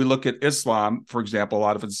 right? So we look at Islam, for example, a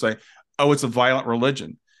lot of it say, oh, it's a violent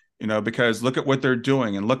religion. because look at what they're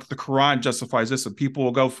doing, and look, the Quran justifies this, and people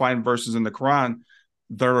will go find verses in the Quran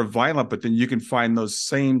that are violent, but then you can find those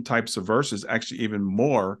same types of verses, actually even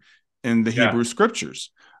more, in the Hebrew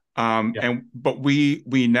scriptures. But we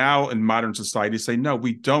now in modern society say, no,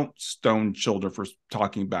 we don't stone children for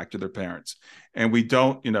talking back to their parents, and we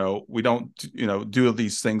don't do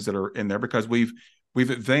these things that are in there, because we've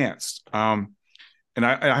advanced. And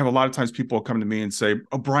I have a lot of times people come to me and say,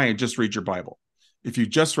 oh, Brian, just read your Bible. If you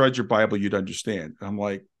just read your Bible, you'd understand. And I'm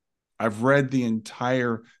like, I've read the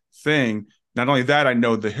entire thing. Not only that, I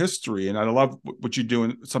know the history, and I love what you do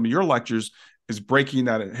in some of your lectures, is breaking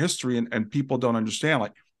that in history, and people don't understand,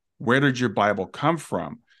 like, where did your Bible come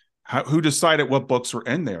from? Who decided what books were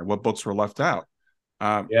in there, what books were left out?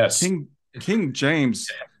 Yes. King James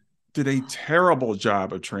did a terrible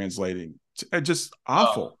job of translating, just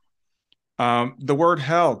awful. The word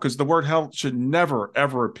hell, because the word hell should never,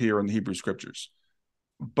 ever appear in the Hebrew scriptures.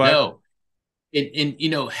 But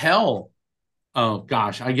no, hell. Oh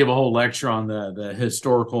gosh, I give a whole lecture on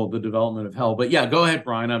the development of hell. But yeah, go ahead,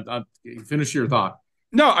 Brian. I finish your thought.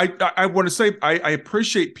 No, I want to say I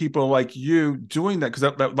appreciate people like you doing that,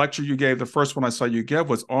 because that lecture you gave, the first one I saw you give,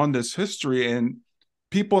 was on this history, and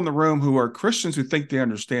people in the room who are Christians who think they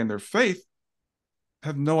understand their faith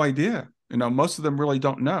have no idea. Most of them really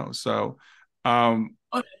don't know. So I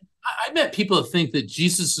met people that think that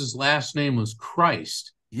Jesus's last name was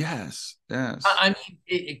Christ. Yes. I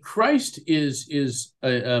mean, Christ is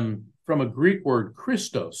from a Greek word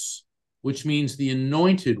Christos, which means the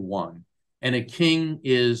anointed one, and a king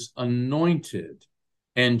is anointed.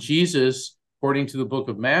 And Jesus, according to the book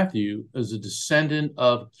of Matthew, is a descendant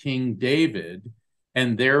of King David,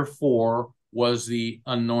 and therefore was the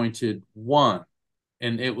anointed one.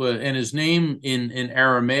 And his name in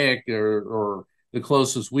Aramaic, or the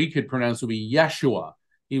closest we could pronounce, would be Yeshua.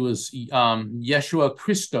 He was Yeshua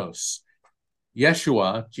Christos,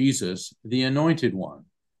 Yeshua, Jesus, the anointed one.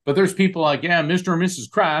 But there's people like, Mr. and Mrs.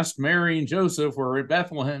 Christ, Mary and Joseph were at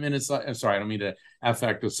Bethlehem. And it's like, I'm sorry, I don't mean to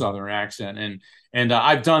affect a Southern accent. And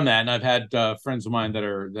I've done that. And I've had friends of mine that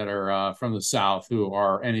are from the South who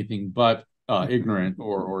are anything but ignorant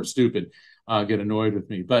or stupid, get annoyed with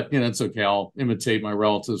me. But, it's okay. I'll imitate my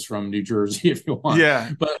relatives from New Jersey if you want. Yeah.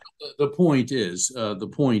 But the point is,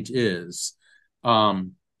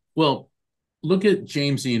 well, look at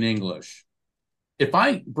Jamesian English.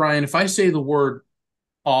 Brian, if I say the word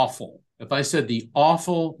awful, if I said the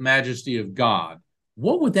awful majesty of God,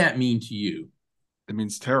 what would that mean to you? It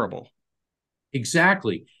means terrible.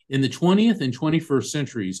 Exactly. In the 20th and 21st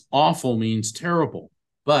centuries, awful means terrible.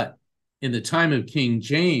 But in the time of King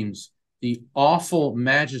James, the awful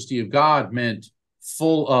majesty of God meant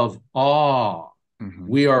full of awe. Mm-hmm.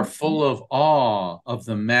 We are full of awe of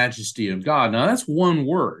the majesty of God. Now, that's one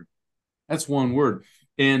word.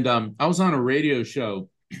 And I was on a radio show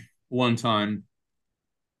one time,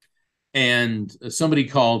 and somebody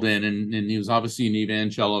called in, and he was obviously an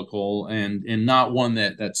evangelical, and not one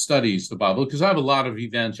that studies the Bible, because I have a lot of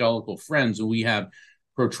evangelical friends, and we have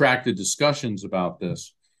protracted discussions about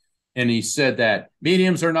this. And he said that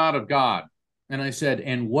mediums are not of God. And I said,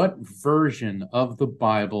 and what version of the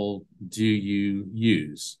Bible do you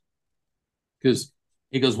use? Because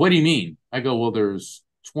he goes, what do you mean? I go, well, there's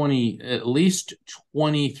at least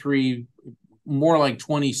 23, more like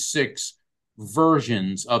 26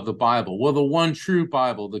 versions of the Bible. Well, the one true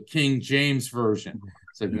Bible, the King James version.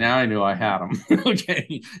 It's like, now I knew I had them.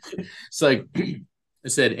 Okay. It's like, I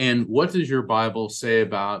said, and what does your Bible say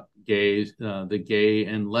about gays, the gay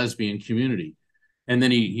and lesbian community? And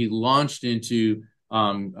then he launched into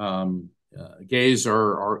gays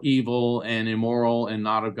are evil and immoral and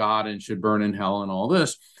not of God and should burn in hell and all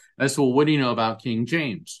this. I said, well, what do you know about King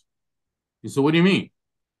James? He said, what do you mean?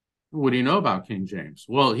 What do you know about King James?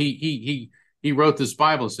 Well, he wrote this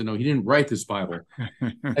Bible. I said, no, he didn't write this Bible.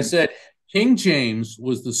 I said, King James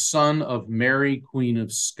was the son of Mary, Queen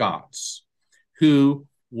of Scots, who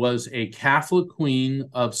was a Catholic queen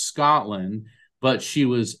of Scotland, but she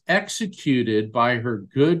was executed by her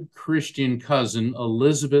good Christian cousin,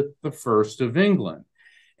 Elizabeth I of England.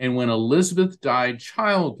 And when Elizabeth died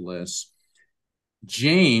childless,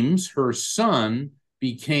 James, her son,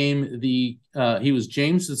 became he was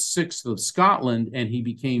James VI of Scotland, and he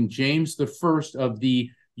became James I of the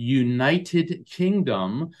United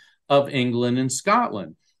Kingdom of England and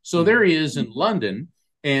Scotland. So there he is in London,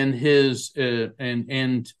 and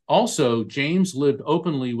and also James lived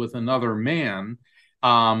openly with another man.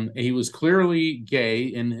 He was clearly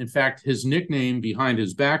gay, and in fact, his nickname behind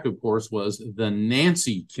his back, of course, was the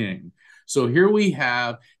Nancy King. So here we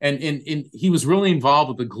have, and he was really involved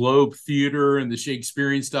with the Globe Theater and the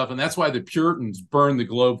Shakespearean stuff, and that's why the Puritans burned the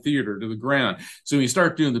Globe Theater to the ground. So we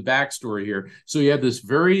start doing the backstory here. So you have this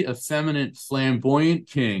very effeminate, flamboyant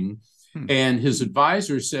king, and his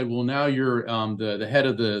advisor said, well, now you're the head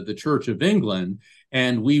of the Church of England,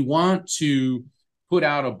 and we want to put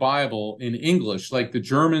out a Bible in English like the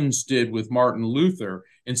Germans did with Martin Luther,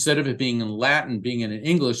 instead of it being in Latin, being in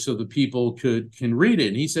English so the people can read it.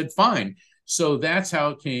 And he said, fine. So that's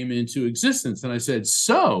how it came into existence. And I said,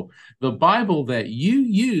 so the Bible that you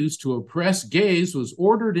used to oppress gays was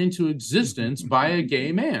ordered into existence by a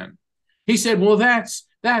gay man. He said, well, that's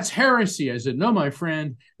heresy. I said, no, my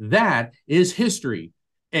friend, that is history.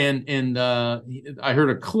 And I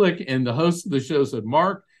heard a click, and the host of the show said,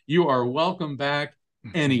 Mark, you are welcome back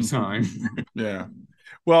anytime. Yeah.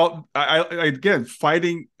 Well, I again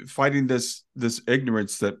fighting this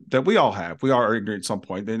ignorance that we all have. We are ignorant at some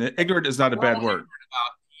point, and ignorant is not a bad word.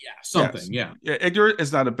 Something, yes. Yeah. Ignorant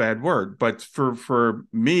is not a bad word, but for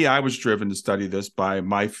me, I was driven to study this by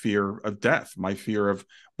my fear of death, my fear of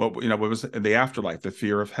what was the afterlife, the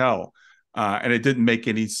fear of hell, and it didn't make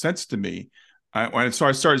any sense to me. So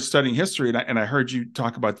I started studying history, and I heard you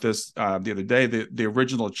talk about this the other day. The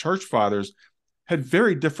original church fathers had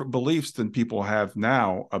very different beliefs than people have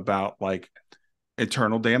now about like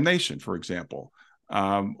eternal damnation, for example,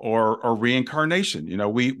 or reincarnation.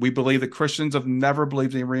 We believe that Christians have never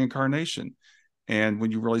believed in reincarnation. And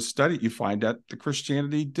when you really study it, you find out that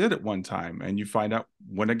Christianity did at one time, and you find out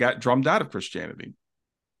when it got drummed out of Christianity.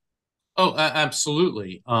 Oh,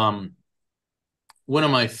 absolutely. One of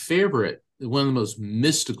the most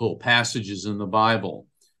mystical passages in the Bible,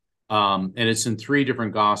 and it's in 3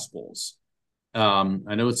 different Gospels.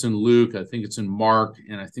 I know it's in Luke, I think it's in Mark,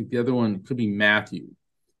 and I think the other one could be Matthew.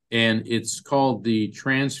 And it's called the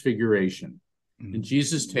Transfiguration. Mm-hmm. And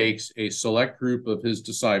Jesus takes a select group of his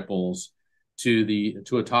disciples to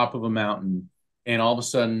a top of a mountain, and all of a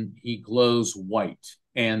sudden he glows white,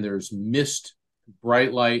 and there's mist,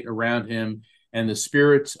 bright light around him, and the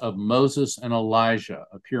spirits of Moses and Elijah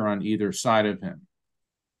appear on either side of him.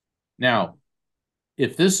 Now,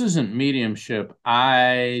 if this isn't mediumship,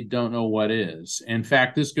 I don't know what is. In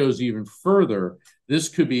fact, this goes even further. This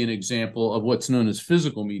could be an example of what's known as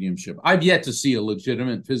physical mediumship. I've yet to see a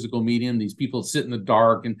legitimate physical medium. These people sit in the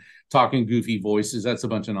dark and talk in goofy voices. That's a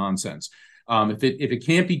bunch of nonsense. If it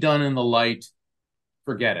can't be done in the light,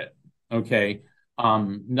 forget it. Okay.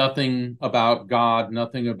 Nothing about God,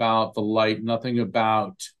 nothing about the light, nothing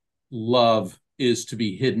about love is to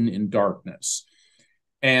be hidden in darkness.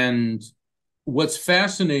 And what's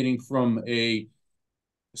fascinating from a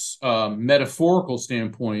metaphorical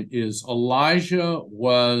standpoint is Moses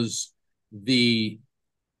was the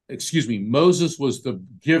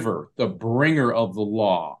giver, the bringer of the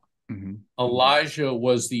law. Mm-hmm. Elijah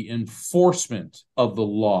was the enforcement of the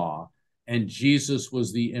law, and Jesus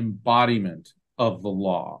was the embodiment of the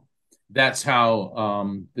law. That's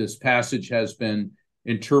how this passage has been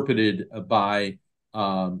interpreted by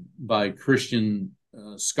Christian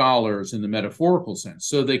scholars in the metaphorical sense.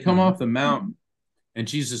 So they come off the mountain, and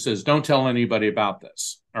Jesus says, don't tell anybody about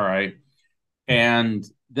this. All right. And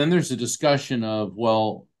then there's a discussion of,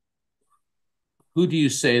 well, who do you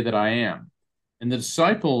say that I am? And the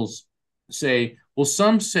disciples say, well,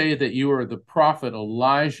 some say that you are the prophet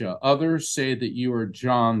Elijah. Others say that you are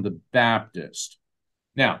John the Baptist.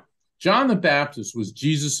 Now, John the Baptist was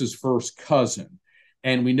Jesus's first cousin.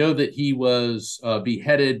 And we know that he was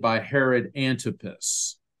beheaded by Herod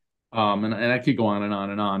Antipas. And I could go on and on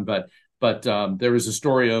and on, but there was a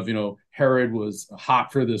story of, Herod was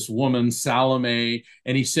hot for this woman, Salome,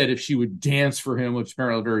 and he said if she would dance for him, which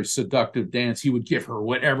apparently a very seductive dance, he would give her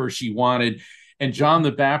whatever she wanted. And John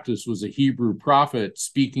the Baptist was a Hebrew prophet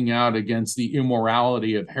speaking out against the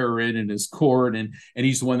immorality of Herod and his court, and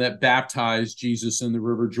he's the one that baptized Jesus in the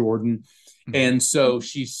River Jordan. And so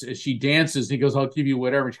she dances. He goes, I'll give you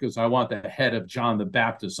whatever. She goes, I want the head of John the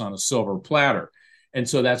Baptist on a silver platter. And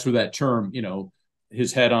so that's where that term,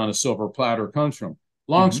 his head on a silver platter comes from.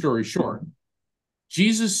 Long story short,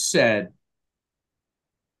 Jesus said,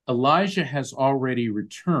 Elijah has already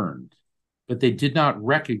returned, but they did not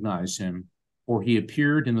recognize him, for he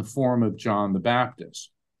appeared in the form of John the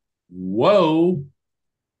Baptist. Whoa!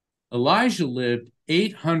 Elijah lived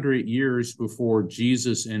 800 years before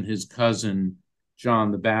Jesus and his cousin,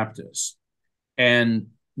 John the Baptist. And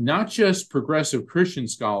not just progressive Christian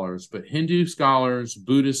scholars, but Hindu scholars,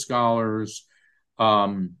 Buddhist scholars,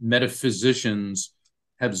 metaphysicians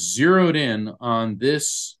have zeroed in on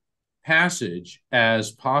this passage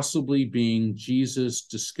as possibly being Jesus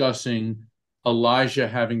discussing Elijah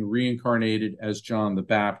having reincarnated as John the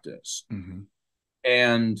Baptist. Mm-hmm.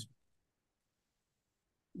 And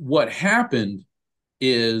what happened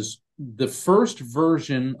is the first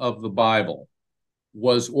version of the Bible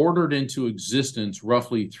was ordered into existence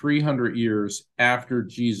roughly 300 years after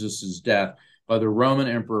Jesus' death by the Roman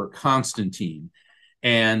Emperor Constantine.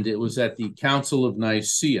 And it was at the Council of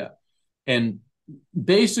Nicaea. And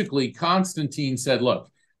basically, Constantine said, look,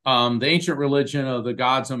 the ancient religion of the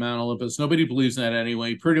gods on Mount Olympus, nobody believes in that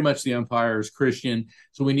anyway. Pretty much the empire is Christian,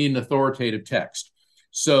 so we need an authoritative text.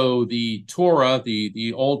 So the Torah,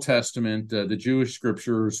 the Old Testament, the Jewish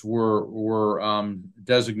scriptures were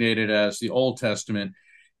designated as the Old Testament,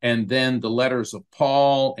 and then the letters of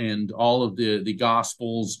Paul and all of the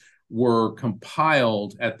Gospels were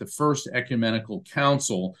compiled at the First Ecumenical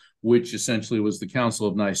Council, which essentially was the Council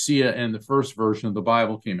of Nicaea, and the first version of the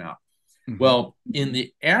Bible came out. Mm-hmm. Well, in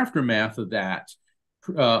the aftermath of that,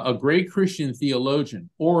 a great Christian theologian,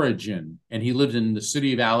 Origen, and he lived in the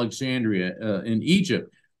city of Alexandria in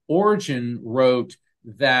Egypt. Origen wrote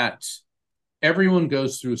that everyone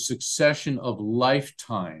goes through a succession of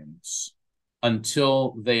lifetimes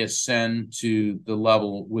until they ascend to the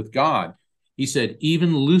level with God. He said,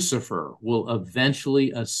 even Lucifer will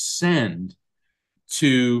eventually ascend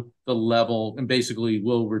to the level and basically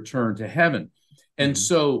will return to heaven. And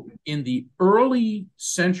so in the early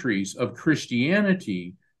centuries of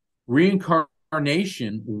Christianity,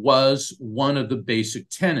 reincarnation was one of the basic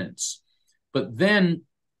tenets. But then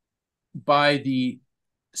by the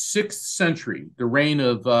 6th century, the reign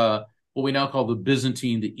of what we now call the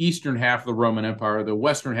Byzantine, the eastern half of the Roman Empire, the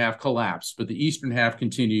western half collapsed, but the eastern half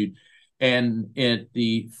continued. And at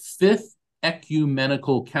the 5th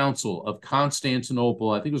Ecumenical Council of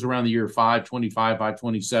Constantinople, I think it was around the year 525,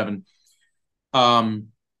 527,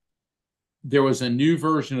 there was a new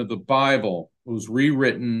version of the Bible. It was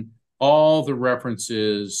rewritten. All the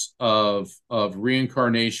references of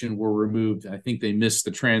reincarnation were removed. I think they missed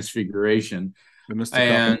the transfiguration. They missed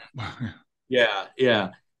a couple.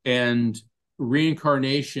 Yeah. And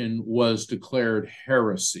reincarnation was declared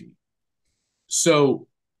heresy. So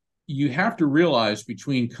you have to realize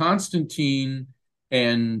between Constantine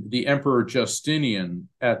and the Emperor Justinian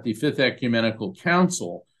at the 5th Ecumenical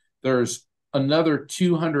Council, there's another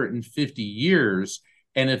 250 years.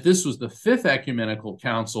 And if this was the 5th Ecumenical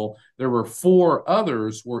Council, there were 4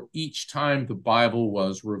 others where each time the Bible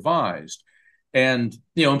was revised. And,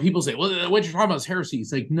 when people say, well, what you're talking about is heresy.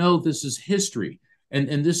 It's like, no, this is history.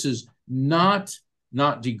 And this is not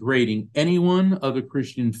degrading anyone of the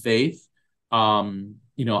Christian faith.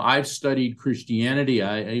 I've studied Christianity.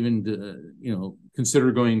 I even,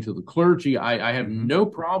 consider going to the clergy. I have no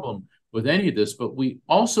problem with any of this, but we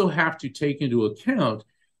also have to take into account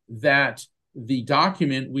that the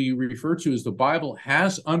document we refer to as the Bible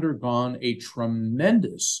has undergone a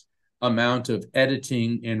tremendous amount of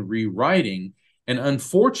editing and rewriting. And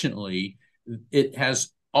unfortunately, it has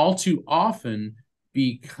all too often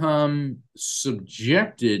become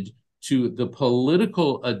subjected to the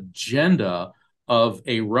political agenda of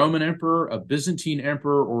a Roman emperor, a Byzantine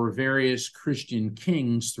emperor, or various Christian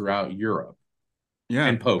kings throughout Europe. Yeah.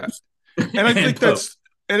 And popes. And I think that's,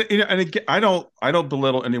 and again, I don't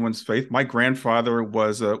belittle anyone's faith. My grandfather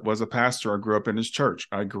was a pastor. I grew up in his church.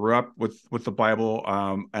 I grew up with the Bible,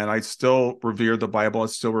 and I still revere the Bible. I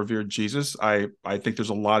still revere Jesus. I think there's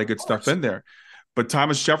a lot of good stuff in there. But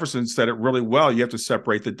Thomas Jefferson said it really well. You have to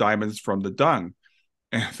separate the diamonds from the dung.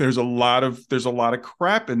 And there's a lot of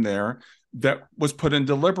crap in there that was put in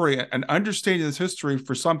deliberately. And understanding this history,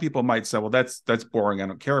 for some people might say, well, that's boring. I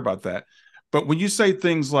don't care about that. But when you say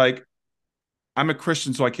things like, I'm a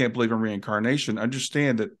Christian, so I can't believe in reincarnation,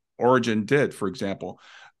 understand that Origen did, for example.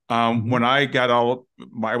 When I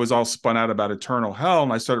was all spun out about eternal hell,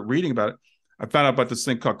 and I started reading about it, I found out about this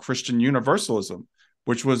thing called Christian universalism,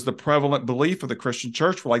 which was the prevalent belief of the Christian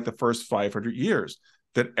church for like the first 500 years,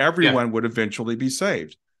 that everyone would eventually be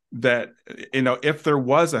saved. That, if there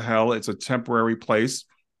was a hell, it's a temporary place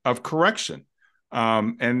of correction.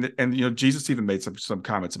 And Jesus even made some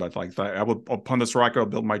comments about like that. Upon this rock I'll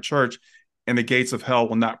build my church, and the gates of hell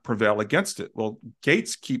will not prevail against it. Well,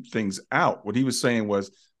 gates keep things out. What he was saying was,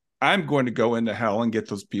 I'm going to go into hell and get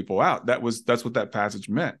those people out. That's what that passage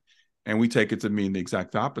meant. And we take it to mean the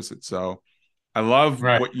exact opposite. So I love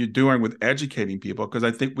what you're doing with educating people, because I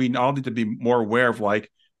think we all need to be more aware of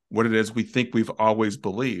like what it is we think we've always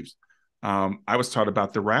believed. I was taught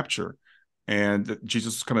about the rapture and that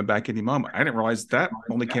Jesus was coming back any moment. I didn't realize that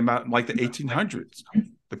only came out in like the 1800s.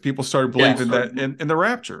 The people started believing that in the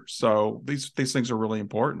rapture. So these things are really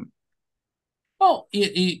important. Well,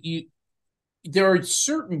 there are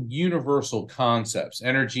certain universal concepts,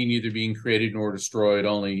 energy neither being created nor destroyed,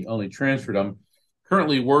 only transferred. I'm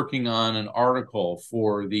currently working on an article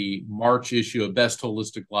for the March issue of Best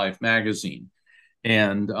Holistic Life magazine.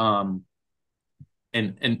 And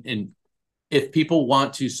if people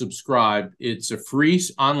want to subscribe, it's a free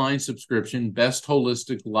online subscription,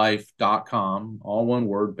 bestholisticlife.com, all one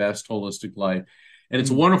word, Best Holistic Life. And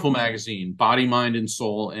it's a wonderful magazine, body, mind, and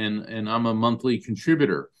soul. And I'm a monthly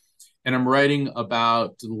contributor. And I'm writing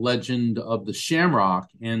about the legend of the Shamrock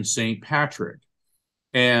and St. Patrick.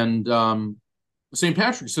 And St.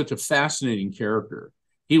 Patrick's such a fascinating character.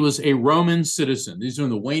 He was a Roman citizen. These are in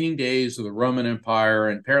the waning days of the Roman Empire.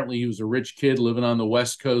 And apparently he was a rich kid living on the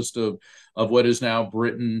west coast of what is now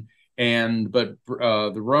Britain. But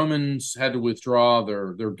the Romans had to withdraw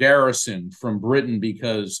their garrison from Britain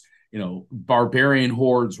because, barbarian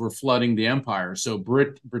hordes were flooding the empire. So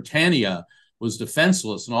Britannia was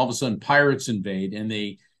defenseless, and all of a sudden pirates invade, and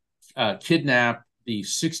they kidnap the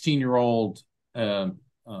 16-year-old,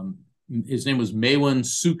 his name was Maewyn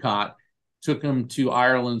Succat, took him to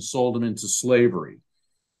Ireland, sold him into slavery.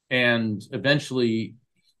 And eventually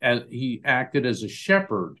he acted as a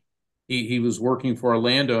shepherd. He was working for a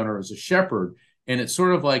landowner as a shepherd, and it's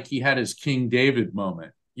sort of like he had his King David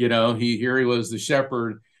moment. Here he was the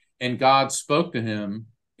shepherd, and God spoke to him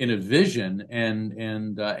in a vision,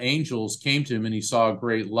 and angels came to him, and he saw a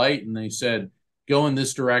great light, and they said, go in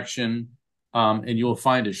this direction, and you'll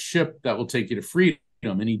find a ship that will take you to freedom.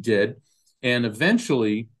 And he did. And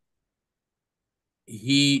eventually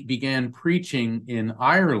he began preaching in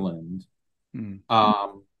Ireland.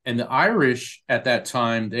 And the Irish at that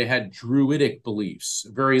time, they had druidic beliefs,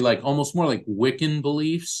 very almost more like Wiccan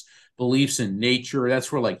beliefs in nature.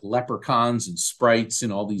 That's where leprechauns and sprites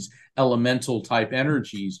and all these elemental type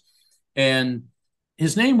energies. And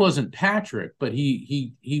his name wasn't Patrick, but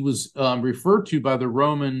he was referred to by the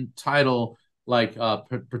Roman title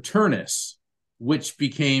Paternus, which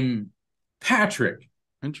became Patrick.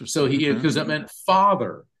 Interesting. So because that meant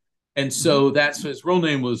father. And so that's his real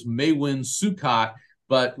name was Maewyn Succat,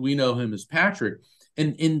 but we know him as Patrick.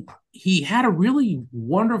 And he had a really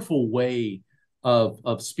wonderful way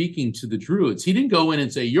of speaking to the Druids. He didn't go in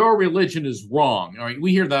and say, your religion is wrong. All right,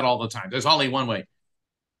 we hear that all the time. There's only one way.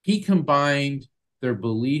 He combined their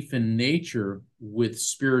belief in nature with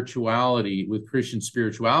spirituality, with Christian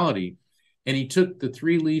spirituality. And he took the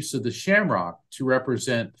three leaves of the shamrock to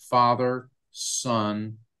represent Father,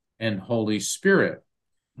 Son, and Holy Spirit.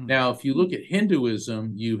 Now, if you look at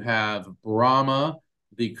Hinduism, you have Brahma,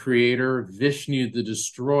 the creator, Vishnu, the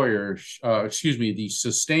destroyer, the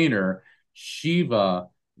sustainer, Shiva,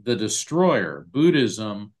 the destroyer.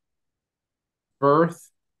 Buddhism, birth,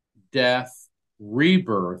 death,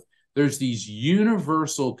 rebirth. There's these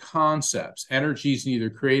universal concepts. Energy is neither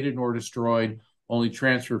created nor destroyed, only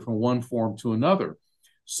transferred from one form to another.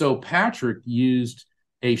 So Patrick used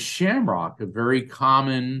a shamrock, a very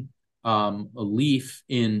common a leaf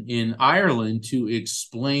in Ireland, to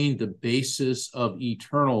explain the basis of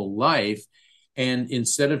eternal life. And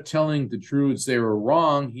instead of telling the Druids they were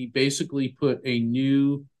wrong, he basically put a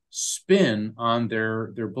new spin on their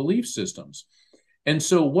belief systems. And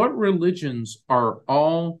so what religions are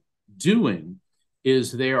all doing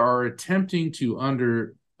is they are attempting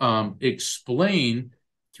to explain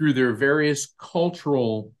through their various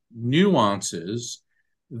cultural nuances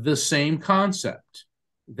the same concept,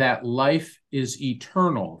 that life is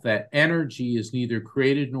eternal, that energy is neither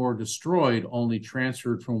created nor destroyed, only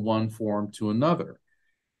transferred from one form to another.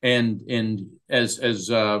 And as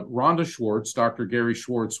Rhonda Schwartz, Dr. Gary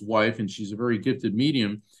Schwartz's wife, and she's a very gifted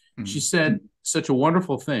medium, she said such a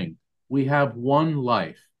wonderful thing. We have one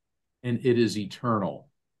life, and it is eternal.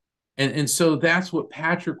 And so that's what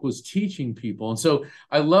Patrick was teaching people. And so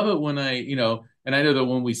I love it when and I know that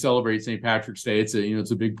when we celebrate St. Patrick's Day, it's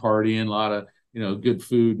a big party and a lot of good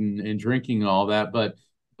food and drinking and all that, but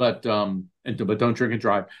don't drink and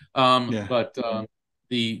drive. But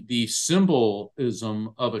the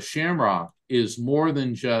symbolism of a shamrock is more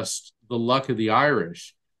than just the luck of the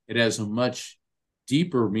Irish. It has a much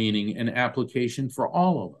deeper meaning and application for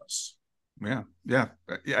all of us. Yeah,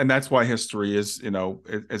 and that's why history is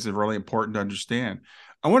really important to understand.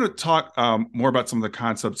 I want to talk more about some of the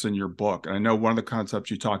concepts in your book. And I know one of the concepts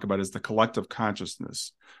you talk about is the collective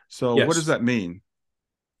consciousness. So What does that mean?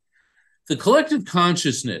 The collective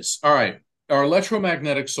consciousness. All right. Our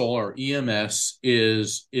electromagnetic soul, our EMS,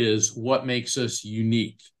 is what makes us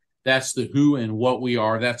unique. That's the who and what we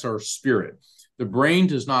are. That's our spirit. The brain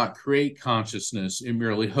does not create consciousness. It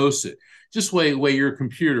merely hosts it. Just way your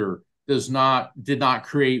computer did not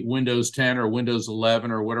create Windows 10 or Windows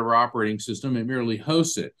 11 or whatever operating system. It merely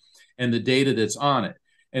hosts it. and the data that's on it.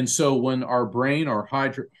 And so when our brain or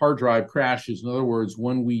hard drive crashes, in other words,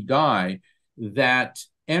 when we die, that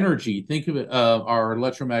energy, think of it, our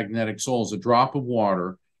electromagnetic soul as a drop of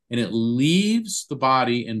water, and it leaves the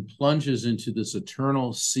body and plunges into this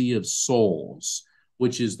eternal sea of souls,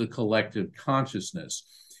 which is the collective consciousness.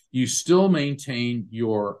 You still maintain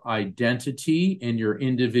your identity and your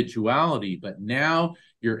individuality, but now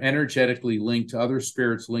you're energetically linked to other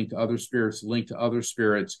spirits, linked to other spirits, linked to other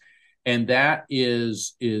spirits. And that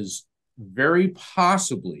is very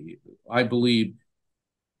possibly, I believe,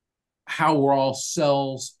 how we're all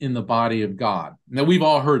cells in the body of God. Now, we've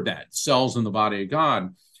all heard that, cells in the body of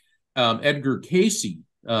God. Edgar Cayce,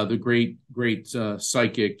 the great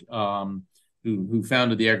psychic who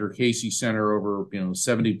founded the Edgar Cayce Center over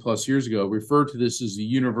 70 plus years ago, referred to this as the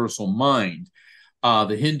universal mind.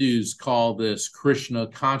 The Hindus call this Krishna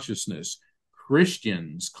consciousness.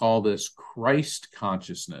 Christians call this Christ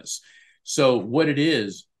consciousness. So what it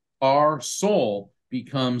is, our soul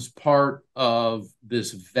becomes part of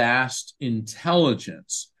this vast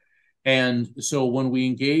intelligence. And so when we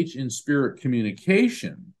engage in spirit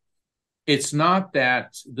communication, it's not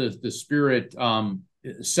that the spirit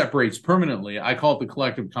separates permanently. I call it the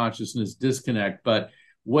collective consciousness disconnect, but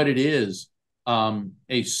what it is,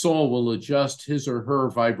 a soul will adjust his or her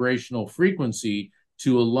vibrational frequency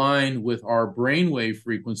to align with our brainwave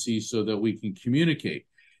frequency so that we can communicate.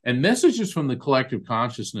 And messages from the collective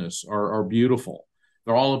consciousness are beautiful.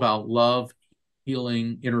 They're all about love,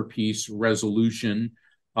 healing, inner peace, resolution.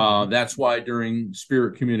 That's why during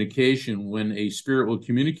spirit communication, when a spirit will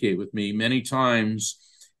communicate with me, many times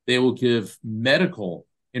they will give medical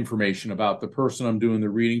information about the person I'm doing the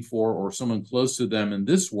reading for or someone close to them in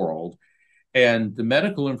this world. And the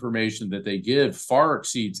medical information that they give far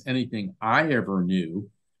exceeds anything I ever knew.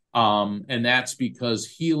 And that's because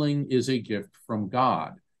healing is a gift from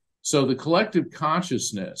God. So the collective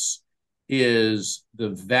consciousness is the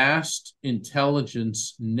vast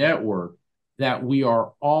intelligence network that we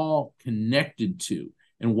are all connected to.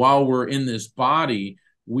 And while we're in this body,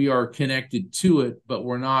 we are connected to it, but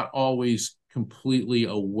we're not always completely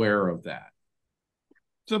aware of that.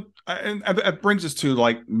 So, and that brings us to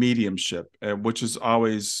like mediumship, which is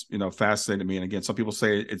always, fascinating to me. And again, some people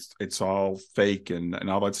say it's all fake and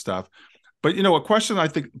all that stuff. But, a question I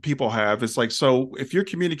think people have is like, so if you're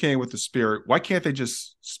communicating with the spirit, why can't they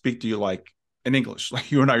just speak to you like in English,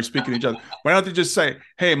 like you and I are speaking to each other? Why don't they just say,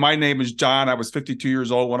 hey, my name is John. I was 52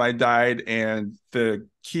 years old when I died, and the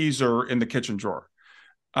keys are in the kitchen drawer.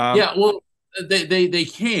 Yeah, well, they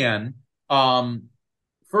can.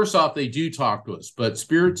 First off, they do talk to us, but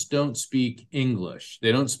spirits don't speak English.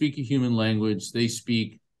 They don't speak a human language. They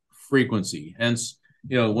speak frequency. Hence,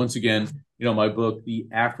 once again, my book, The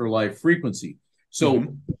Afterlife Frequency.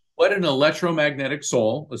 So what an electromagnetic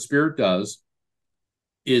soul, a spirit, does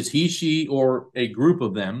is he, she, or a group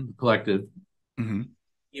of them, collective,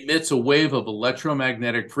 emits a wave of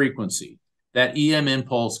electromagnetic frequency. That EM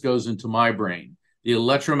impulse goes into my brain. The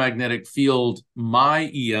electromagnetic field, my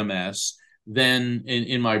EMS, then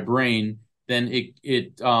in my brain, then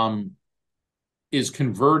it is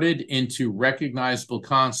converted into recognizable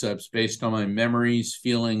concepts based on my memories,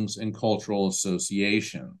 feelings, and cultural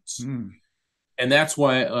associations. And that's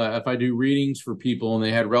why if I do readings for people and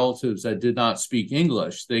they had relatives that did not speak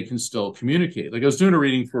English, they can still communicate. Like I was doing a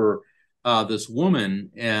reading for this woman,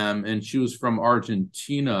 and she was from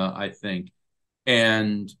Argentina, I think.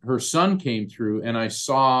 And her son came through, and I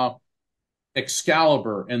saw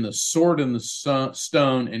Excalibur and the Sword in the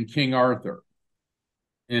Stone and King Arthur.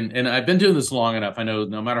 And I've been doing this long enough. I know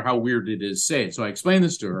no matter how weird it is, say it. So I explained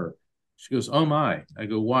this to her. She goes, oh my. I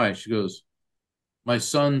go, why? She goes, my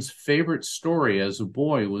son's favorite story as a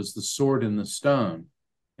boy was The Sword in the Stone.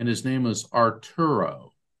 And his name was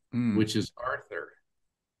Arturo, which is Arthur.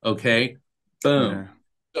 Okay? Boom. Yeah.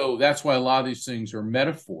 So that's why a lot of these things are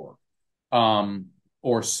metaphor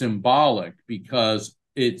or symbolic, because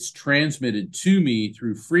it's transmitted to me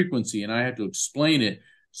through frequency, and I have to explain it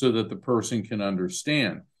so that the person can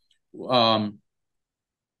understand.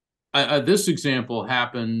 This example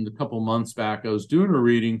happened a couple months back. I was doing a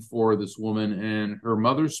reading for this woman, and her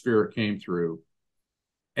mother's spirit came through,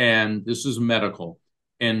 and this is medical.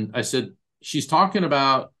 And I said, she's talking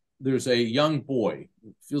about there's a young boy,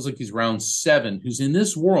 feels like he's around 7, who's in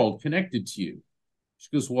this world connected to you. She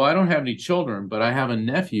goes, well, I don't have any children, but I have a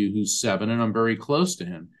nephew who's 7, and I'm very close to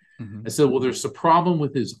him. I said, well, there's a problem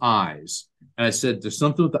with his eyes. And I said, there's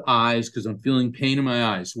something with the eyes because I'm feeling pain in my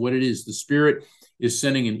eyes. What it is, the spirit is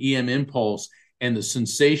sending an EM impulse, and the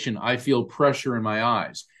sensation, I feel pressure in my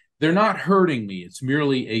eyes. they're not hurting me. It's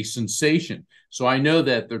merely a sensation. So I know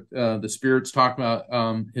that the spirit's talking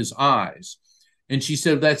about his eyes. And she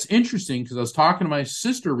said, that's interesting because I was talking to my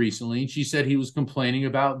sister recently, and she said he was complaining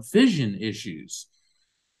about vision issues.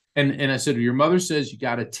 And I said, your mother says you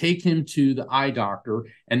got to take him to the eye doctor.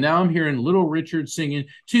 And now I'm hearing Little Richard singing,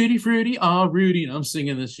 Tutti Frutti, ah, Rudy. And I'm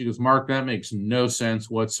singing this. She goes, Mark, that makes no sense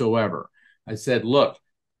whatsoever. I said, look,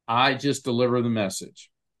 I just deliver the message.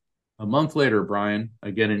 A month later, Brian,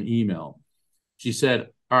 I get an email. She said,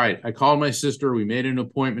 all right, I called my sister. We made an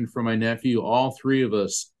appointment for my nephew. All three of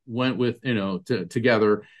us went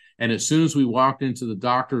together. And as soon as we walked into the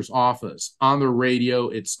doctor's office, on the radio,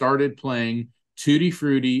 it started playing Tutti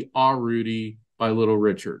Frutti, Ah Rudy by Little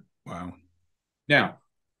Richard. Wow. Now,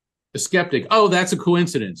 a skeptic, oh, that's a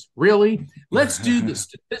coincidence. Really? Let's do the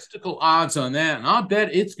statistical odds on that. And I'll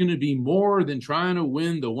bet it's going to be more than trying to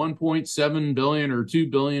win the 1.7 billion or 2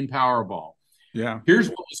 billion Powerball. Yeah. Here's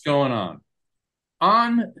what was going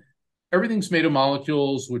on. Everything's made of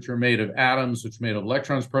molecules, which are made of atoms, which are made of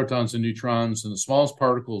electrons, protons, and neutrons, and the smallest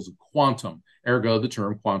particles of quantum, ergo the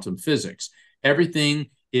term quantum physics. Everything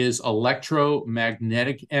is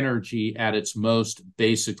electromagnetic energy at its most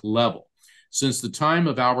basic level. Since the time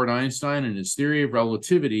of Albert Einstein and his theory of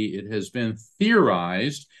relativity, it has been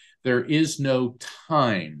theorized there is no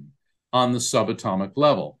time on the subatomic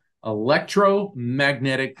level.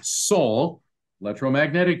 Electromagnetic soul,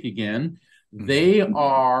 electromagnetic again, they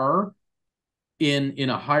are in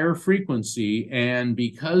a higher frequency, and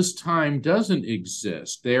because time doesn't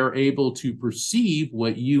exist, they're able to perceive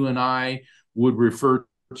what you and I would refer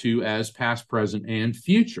to as past, present, and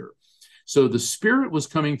future. So the spirit was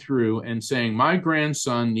coming through and saying, my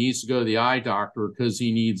grandson needs to go to the eye doctor because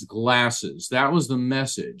he needs glasses. That was the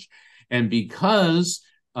message. And because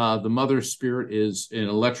the mother spirit is an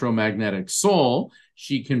electromagnetic soul,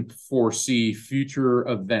 she can foresee future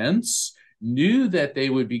events, knew that they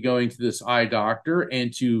would be going to this eye doctor,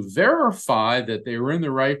 and to verify that they were in the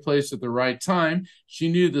right place at the right time, she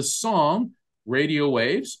knew the song radio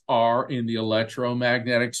waves are in the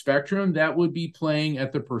electromagnetic spectrum that would be playing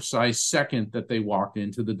at the precise second that they walked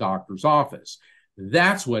into the doctor's office.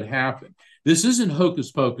 That's what happened. This isn't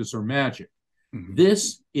hocus pocus or magic. Mm-hmm.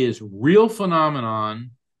 This is real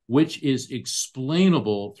phenomenon which is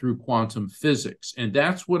explainable through quantum physics. And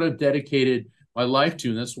that's what I've dedicated my life to.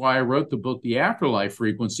 And that's why I wrote the book, The Afterlife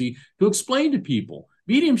Frequency, to explain to people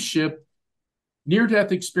mediumship,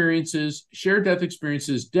 near-death experiences, shared death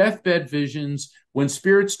experiences, deathbed visions, when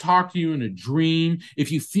spirits talk to you in a dream,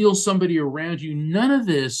 if you feel somebody around you, none of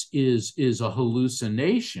this is a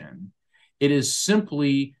hallucination. It is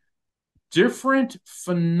simply different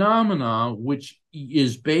phenomena which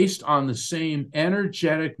is based on the same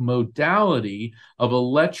energetic modality of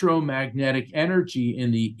electromagnetic energy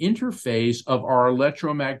in the interface of our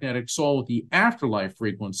electromagnetic soul with the afterlife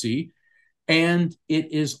frequency. And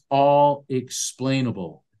it is all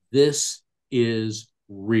explainable. This is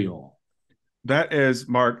real. That is,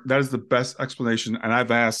 Mark, that is the best explanation. And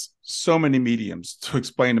I've asked so many mediums to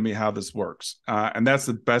explain to me how this works. And that's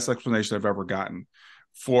the best explanation I've ever gotten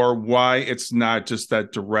for why it's not just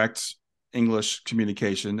that direct English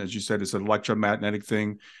communication. As you said, it's an electromagnetic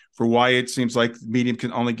thing. For why it seems like the medium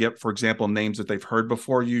can only get, for example, names that they've heard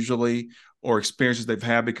before usually, or experiences they've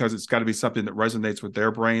had, because it's got to be something that resonates with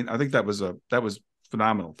their brain. I think that was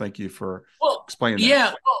phenomenal. Thank you for explaining that.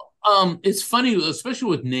 Yeah, it's funny, especially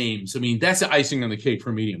with names. I mean, that's the icing on the cake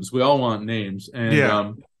for mediums. We all want names. And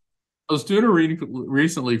I was doing a reading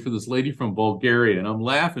recently for this lady from Bulgaria, and I'm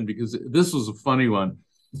laughing because this was a funny one.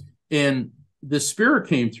 And the spirit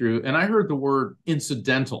came through, and I heard the word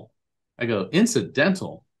incidental. I go,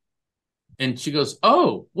 incidental? And she goes,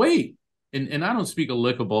 oh, wait. And I don't speak a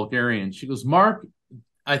lick of Bulgarian. She goes, Mark,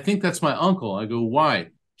 I think that's my uncle. I go, why?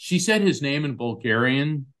 She said his name in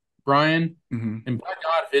Bulgarian, Brian. Mm-hmm. And by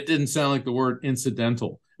God, it didn't sound like the word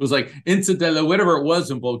incidental. It was like incidental, whatever it was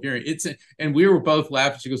in Bulgarian. And we were both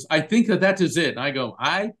laughing. She goes, I think that is it. And I go,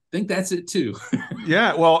 I think that's it too.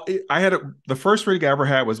 Yeah. Well, the first reading I ever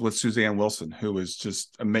had was with Suzanne Wilson, who was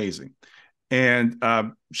just amazing. And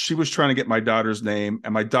she was trying to get my daughter's name.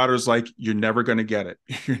 And my daughter's like, you're never going to get it.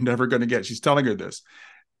 You're never going to get it. She's telling her this.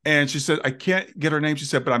 And she said, I can't get her name. She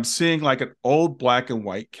said, but I'm seeing like an old black and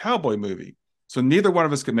white cowboy movie. So neither one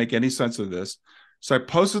of us could make any sense of this. So I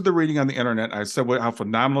posted the reading on the internet. I said how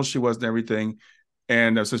phenomenal she was and everything.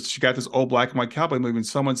 And so she got this old black and white cowboy movie. And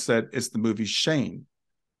someone said, it's the movie Shane.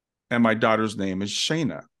 And my daughter's name is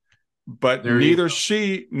Shayna. But neither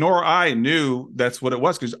she nor I knew that's what it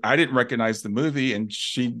was, because I didn't recognize the movie, and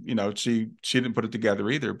she didn't put it together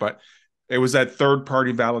either. But it was that third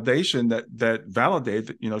party validation that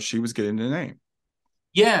validated that she was getting the name.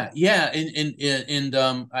 Yeah,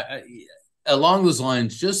 along those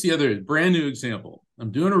lines, just the other brand new example.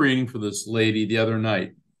 I'm doing a reading for this lady the other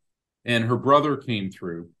night, and her brother came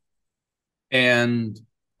through, and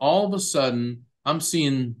all of a sudden, I'm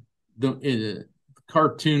seeing the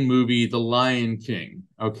cartoon movie The Lion King.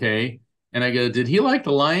 Okay, and I go, "Did he like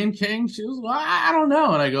The Lion King?" She was, "Well, I don't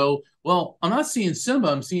know." And I go, "Well, I'm not seeing Simba.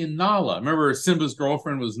 I'm seeing Nala. Remember, Simba's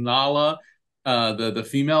girlfriend was Nala, the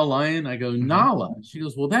female lion." I go, Hmm. "Nala." She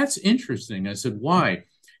goes, "Well, that's interesting." I said, "Why?"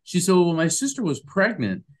 She said, "Well, my sister was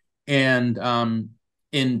pregnant, and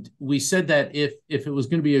we said that if it was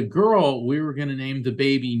going to be a girl, we were going to name the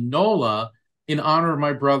baby Nola in honor of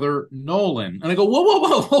my brother Nolan." And I go, "Whoa, whoa,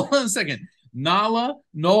 whoa, hold on a second. Nala,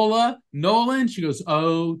 Nola, Nolan." She goes,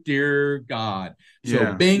 "Oh dear God." So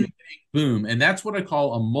Yeah. bing, bing, boom. And that's what I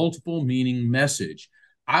call a multiple meaning message.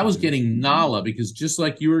 I was Hmm. getting Nala because just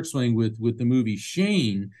like you were explaining with the movie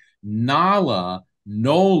Shane, Nala,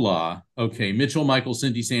 Nola, okay, Mitchell, Michael,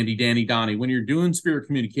 Cindy, Sandy, Danny, Donnie, when you're doing spirit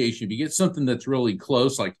communication, if you get something that's really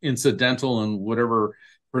close, like incidental and whatever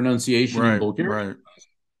pronunciation in Right. Bulgarian, Right.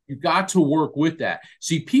 you've got to work with that.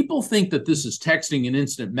 See, people think that this is texting and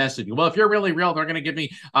instant messaging. Well, if you're really real, they're going to give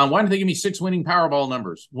me, why don't they give me 6 winning Powerball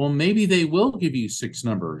numbers? Well, maybe they will give you 6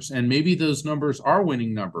 numbers, and maybe those numbers are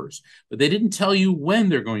winning numbers, but they didn't tell you when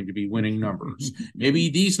they're going to be winning numbers. Maybe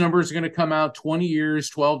these numbers are going to come out 20 years,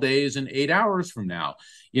 12 days, and 8 hours from now,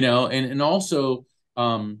 and also,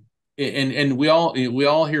 and we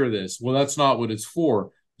all hear this. Well, that's not what it's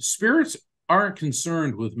for. Spirits aren't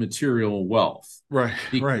concerned with material wealth Right.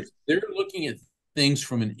 Right. because they're looking at things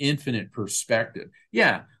from an infinite perspective.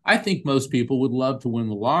 Yeah, I think most people would love to win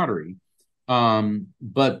the lottery,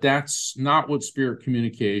 but that's not what spirit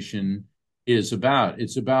communication is about.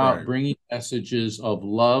 It's about Right. bringing messages of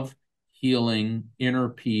love, healing, inner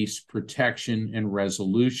peace, protection, and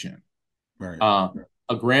resolution. Right. Uh,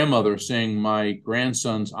 a grandmother saying, "My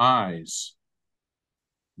grandson's eyes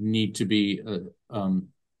need to be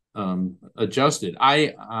adjusted.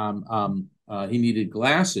 He needed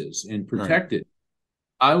glasses and Right. protected."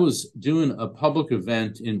 I was doing a public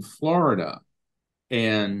event in Florida,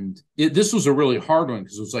 and this was a really hard one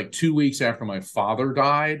because it was like 2 weeks after my father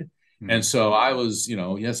died. And Mm. so I was,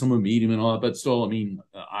 yes, I'm a medium and all that, but still, I mean,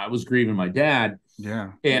 I was grieving my dad.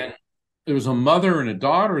 Yeah. And there was a mother and a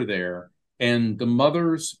daughter there, and the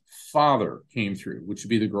mother's father came through, which would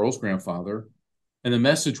be the girl's grandfather. And the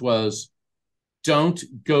message was, "Don't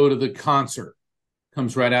go to the concert."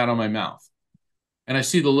 Comes right out of my mouth. And I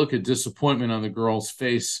see the look of disappointment on the girl's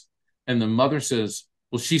face. And the mother says,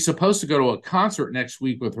 "Well, she's supposed to go to a concert next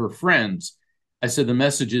week with her friends." I said, "The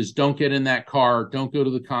message is, don't get in that car. Don't go to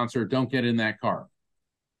the concert. Don't get in that car."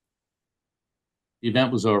 The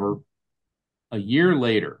event was over. A year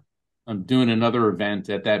later, I'm doing another event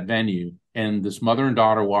at that venue. And this mother and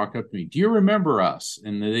daughter walk up to me. "Do you remember us?"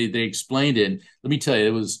 And they explained it. And let me tell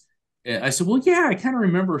you, I said, "Well, yeah, I kind of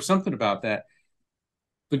remember something about that."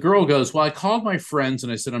 The girl goes, "Well, I called my friends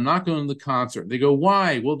and I said, I'm not going to the concert." They go,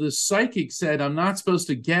 "Why?" "Well, the psychic said I'm not supposed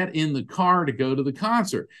to get in the car to go to the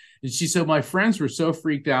concert." And she said, "My friends were so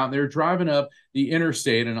freaked out. And they were driving up the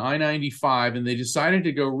interstate on I-95 and they decided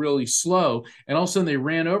to go really slow. And all of a sudden they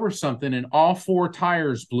ran over something and all four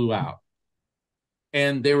tires blew out.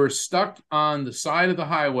 And they were stuck on the side of the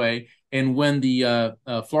highway. And when the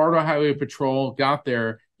Florida Highway Patrol got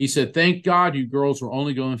there, he said, "Thank God you girls were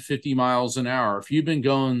only going 50 miles an hour. If you'd been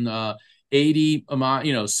going 80,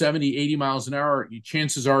 70, 80 miles an hour,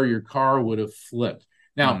 chances are your car would have flipped."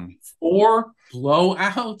 Now, Mm. four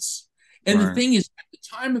blowouts. And the Right. thing is, at the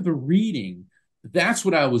time of the reading, that's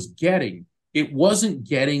what I was getting. It wasn't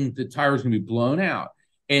getting the tires going to be blown out.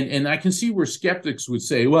 And I can see where skeptics would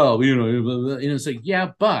say, "Well, it's like,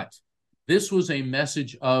 yeah, but this was a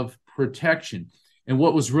message of protection." And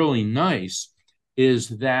what was really nice is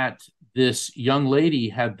that this young lady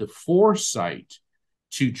had the foresight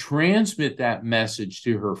to transmit that message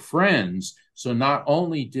to her friends. So not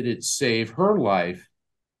only did it save her life,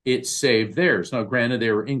 it saved theirs. Now, granted,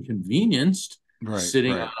 they were inconvenienced Right.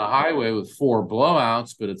 sitting on Right. a highway with four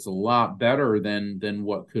blowouts, but it's a lot better than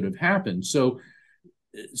what could have happened. So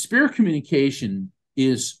spirit communication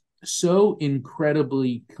is so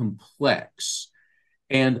incredibly complex.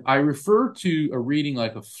 And I refer to a reading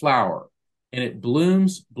like a flower, and it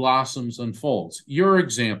blooms, blossoms, unfolds. Your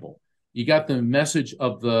example, you got the message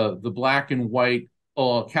of the black and white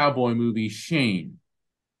cowboy movie Shane,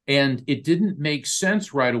 and it didn't make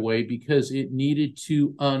sense right away because it needed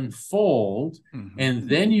to unfold. Hmm. And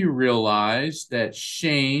then you realize that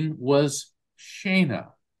Shane was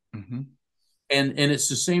Shayna. Hmm. And it's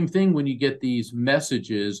the same thing when you get these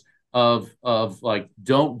messages of like,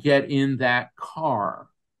 don't get in that car.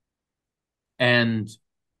 And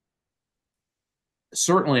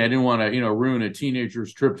certainly I didn't want to, ruin a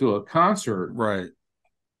teenager's trip to a concert, Right.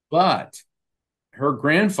 but her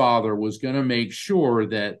grandfather was going to make sure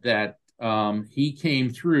that he came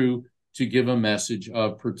through to give a message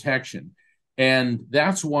of protection. And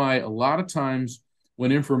that's why a lot of times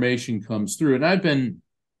when information comes through, and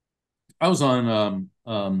I was on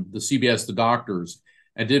the CBS The Doctors.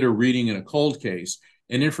 I did a reading in a cold case,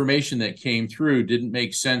 and information that came through didn't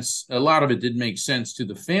make sense. A lot of it didn't make sense to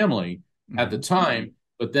the family at the time.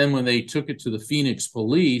 But then when they took it to the Phoenix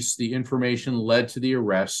police, the information led to the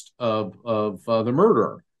arrest of the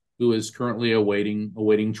murderer, who is currently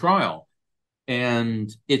awaiting trial.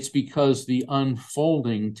 And it's because the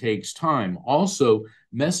unfolding takes time. Also,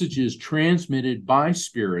 messages transmitted by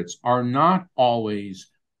spirits are not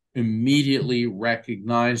always immediately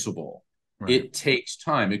recognizable. Right. It takes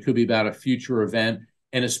time. It could be about a future event.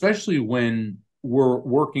 And especially when we're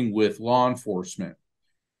working with law enforcement.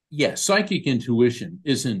 Yes, psychic intuition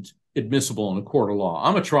isn't admissible in a court of law.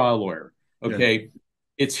 I'm a trial lawyer. Okay. Yeah.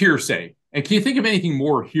 It's hearsay. And can you think of anything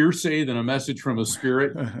more hearsay than a message from a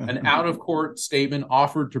spirit, an out-of-court statement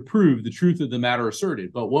offered to prove the truth of the matter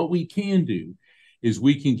asserted? But what we can do is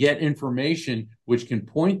we can get information which can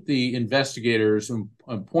point the investigators and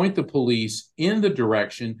point the police in the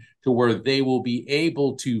direction to where they will be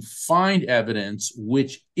able to find evidence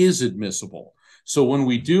which is admissible. So when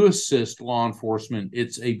we do assist law enforcement,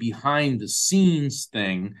 it's a behind-the-scenes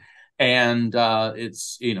thing. And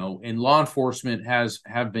it's, and law enforcement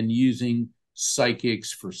have been using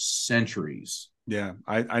psychics for centuries. Yeah,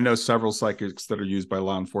 I know several psychics that are used by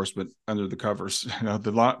law enforcement under the covers.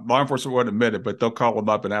 The law enforcement won't admit it, but they'll call them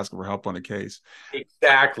up and ask for help on a case.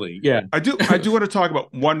 Exactly. Yeah, I do want to talk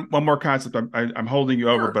about one more concept. I'm holding you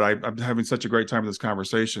over, sure. But I'm having such a great time with this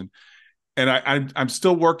conversation. And I'm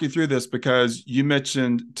still working through this because you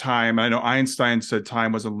mentioned time. I know Einstein said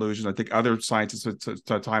time was an illusion. I think other scientists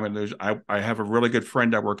said time an illusion. I have a really good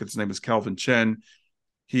friend at work. His name is Kelvin Chen.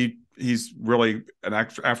 He's really an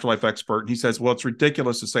afterlife expert. And he says, well, it's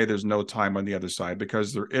ridiculous to say there's no time on the other side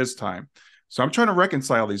because there is time. So I'm trying to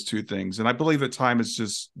reconcile these two things. And I believe that time is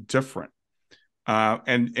just different.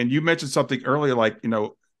 And you mentioned something earlier, like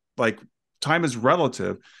time is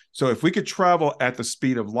relative. So if we could travel at the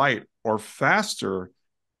speed of light or faster,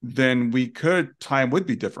 then time would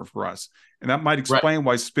be different for us. And that might explain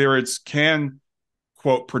why spirits can,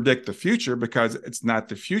 quote, predict the future, because it's not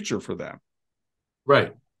the future for them.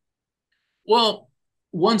 Right. Well,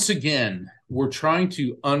 once again, we're trying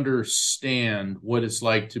to understand what it's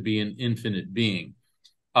like to be an infinite being.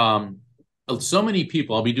 So many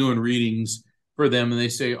people, I'll be doing readings for them, and they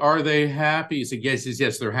say, "Are they happy?" I say,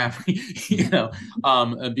 "Yes, they're happy."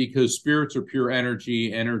 Because spirits are pure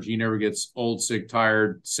energy. Energy never gets old, sick,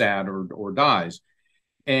 tired, sad, or dies.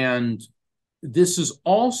 And this is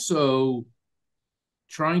also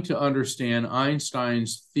trying to understand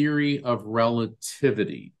Einstein's theory of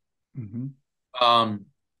relativity. Mm-hmm.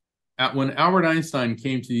 When Albert Einstein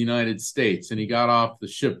came to the United States and he got off the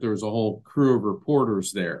ship, there was a whole crew of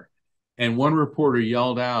reporters there, and one reporter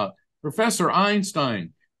yelled out, "Professor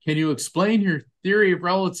Einstein, can you explain your theory of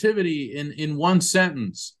relativity in one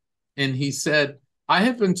sentence?" And he said, "I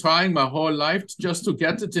have been trying my whole life just to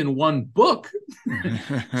get it in one book."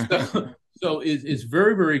 So it's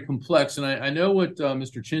very, very complex. And I know what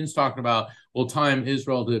Mr. Chin's talking about. Well, time is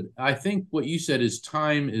relative. I think what you said is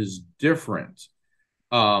time is different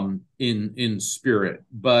in spirit.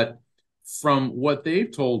 But from what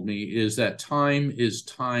they've told me is that time is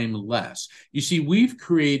timeless. You see, we've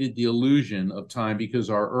created the illusion of time because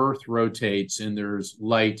our earth rotates and there's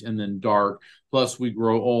light and then dark. Plus we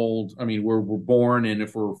grow old. I mean, we're born, and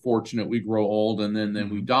if we're fortunate, we grow old and then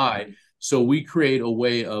we die. So we create a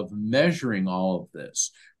way of measuring all of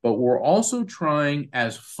this. But we're also trying,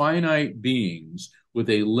 as finite beings with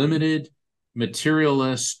a limited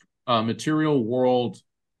materialist, material world,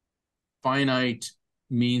 finite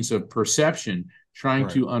means of perception, trying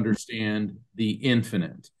to understand the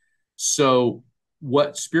infinite. So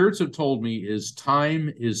what spirits have told me is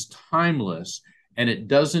time is timeless, and it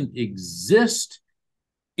doesn't exist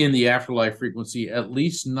in the afterlife frequency, at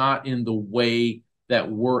least not in the way that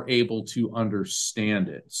we're able to understand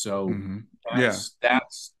it. So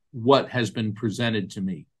that's what has been presented to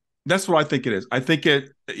me. That's what I think it is. I think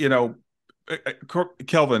Kelvin,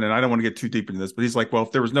 and I don't want to get too deep into this, but he's like, well,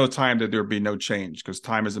 if there was no time, then there would be no change, because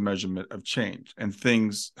time is a measurement of change and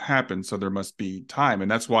things happen. So there must be time. And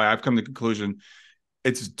that's why I've come to the conclusion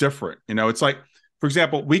it's different. It's like, for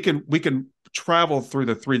example, we can travel through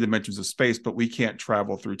the 3 dimensions of space, but we can't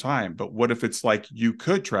travel through time. But what if it's like you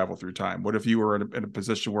could travel through time? What if you were in a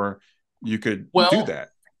position where you could do that?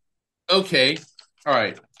 Okay. All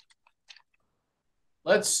right.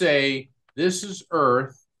 Let's say this is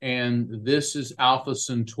Earth and this is Alpha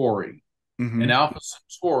Centauri. Mm-hmm. And Alpha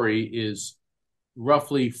Centauri is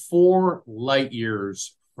roughly 4 light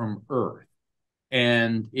years from Earth.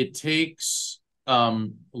 And it takes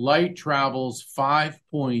light travels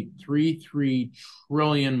 5.33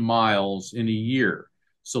 trillion miles in a year.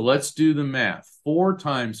 So let's do the math. 4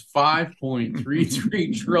 times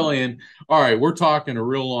 5.33 trillion. All right, we're talking a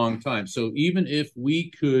real long time. So even if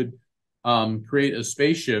we could create a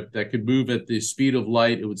spaceship that could move at the speed of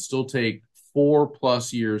light, it would still take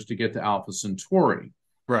 4+ years to get to Alpha Centauri.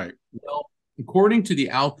 Right. Well, according to the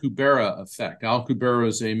Alcubierre effect, Alcubierre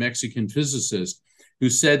is a Mexican physicist who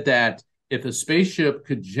said that if a spaceship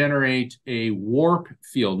could generate a warp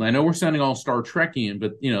field, and I know we're sounding all Star Trekian,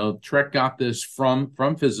 but Trek got this from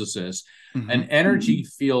physicists, an energy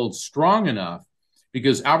field strong enough,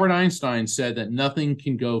 because Albert Einstein said that nothing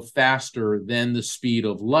can go faster than the speed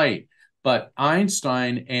of light. But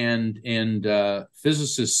Einstein and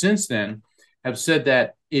physicists since then have said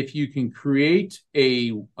that if you can create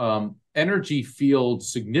a energy field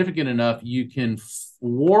significant enough, you can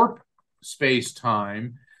warp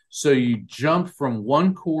space-time, so you jump from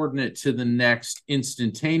one coordinate to the next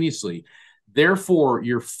instantaneously. Therefore,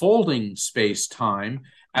 you're folding space-time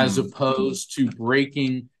as opposed to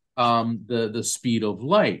breaking the speed of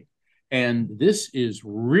light. And this is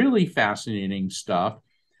really fascinating stuff.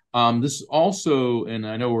 This is also, and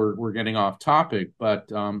I know we're getting off topic,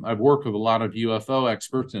 but I've worked with a lot of UFO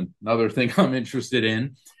experts, and another thing I'm interested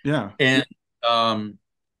in. Yeah. And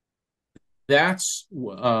that's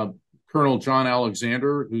Colonel John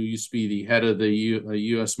Alexander, who used to be the head of the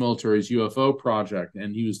U.S. military's UFO project,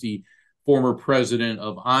 and he was the former president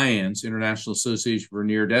of IANS, International Association for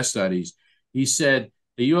Near-Death Studies. He said,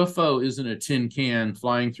 the UFO isn't a tin can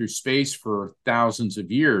flying through space for thousands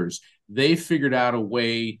of years. They figured out a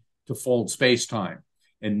way to fold space-time.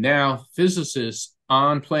 And now physicists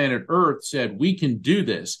on planet Earth said, we can do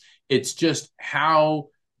this. It's just, how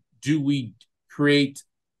do we create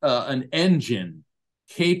an engine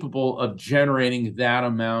capable of generating that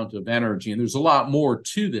amount of energy? And there's a lot more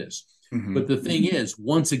to this. But the thing is,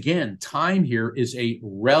 once again, time here is a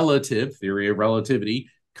relative theory of relativity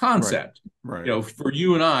concept. Right. For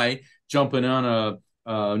you and I jumping on a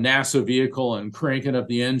NASA vehicle and cranking up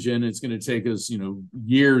the engine, it's going to take us,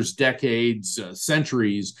 years, decades,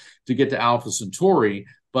 centuries to get to Alpha Centauri.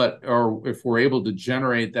 But if we're able to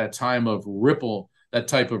generate that type of ripple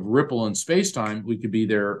in space-time, we could be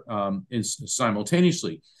there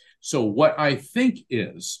simultaneously. So what I think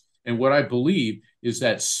is, and what I believe, is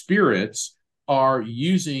that spirits are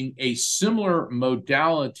using a similar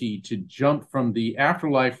modality to jump from the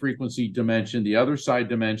afterlife frequency dimension, the other side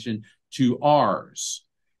dimension, to ours.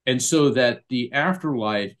 And so that the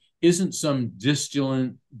afterlife isn't some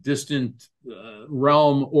distant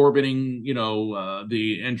realm orbiting,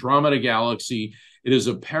 the Andromeda galaxy. It is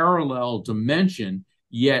a parallel dimension,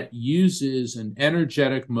 yet uses an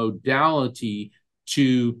energetic modality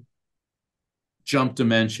to jump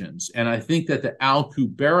dimensions. And I think that the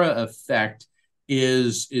Alcubierre effect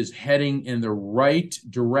is heading in the right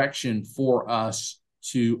direction for us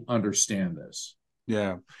to understand this.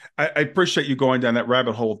 Yeah, I appreciate you going down that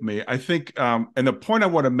rabbit hole with me. I think, and the point I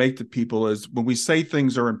want to make to people is, when we say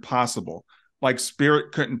things are impossible, like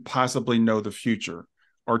spirit couldn't possibly know the future,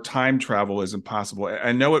 or time travel is impossible.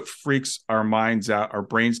 I know it freaks our minds out. Our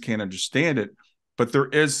brains can't understand it, but there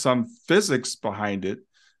is some physics behind it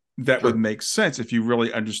that would make sense if you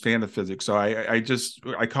really understand the physics. So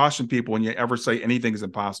I caution people when you ever say anything is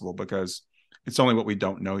impossible, because it's only what we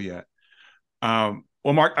don't know yet.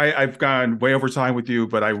 Well, Mark, I've gone way over time with you,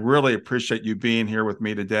 but I really appreciate you being here with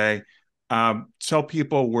me today. Tell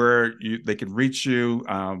people where they can reach you,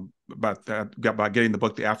 about getting the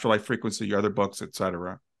book, The Afterlife Frequency, your other books,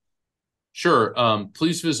 etc. Sure.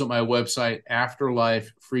 Please visit my website,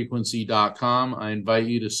 afterlifefrequency.com. I invite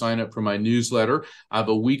you to sign up for my newsletter. I have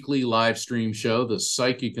a weekly live stream show, The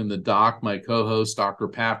Psychic and the Doc. My co-host, Dr.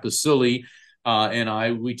 Pat Basili,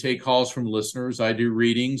 and we take calls from listeners. I do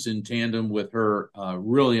readings in tandem with her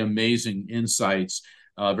really amazing insights,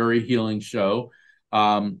 very healing show.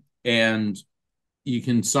 And you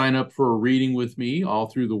can sign up for a reading with me all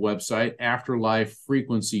through the website,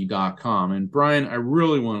 afterlifefrequency.com. And Brian, I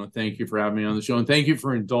really want to thank you for having me on the show, and thank you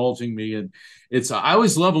for indulging me. And I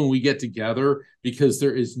always love when we get together, because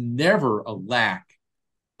there is never a lack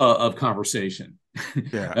of conversation.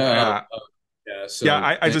 Yeah.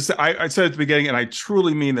 Yeah. Yeah, So I said at the beginning, and I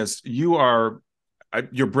truly mean this. You're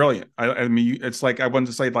brilliant. I mean, it's like I wanted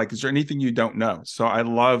to say, like, is there anything you don't know? So I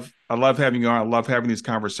love having you on. I love having these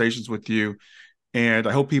conversations with you, and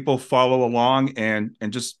I hope people follow along and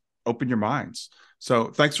just open your minds.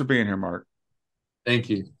 So thanks for being here, Mark. thank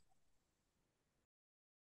you.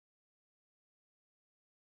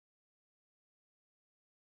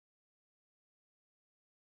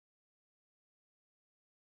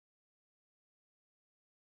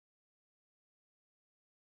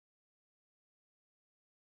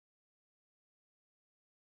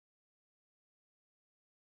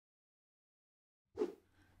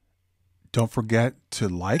 Don't forget to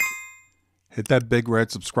like, hit that big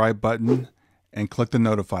red subscribe button, and click the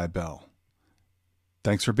notify bell.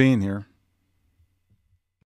 Thanks for being here.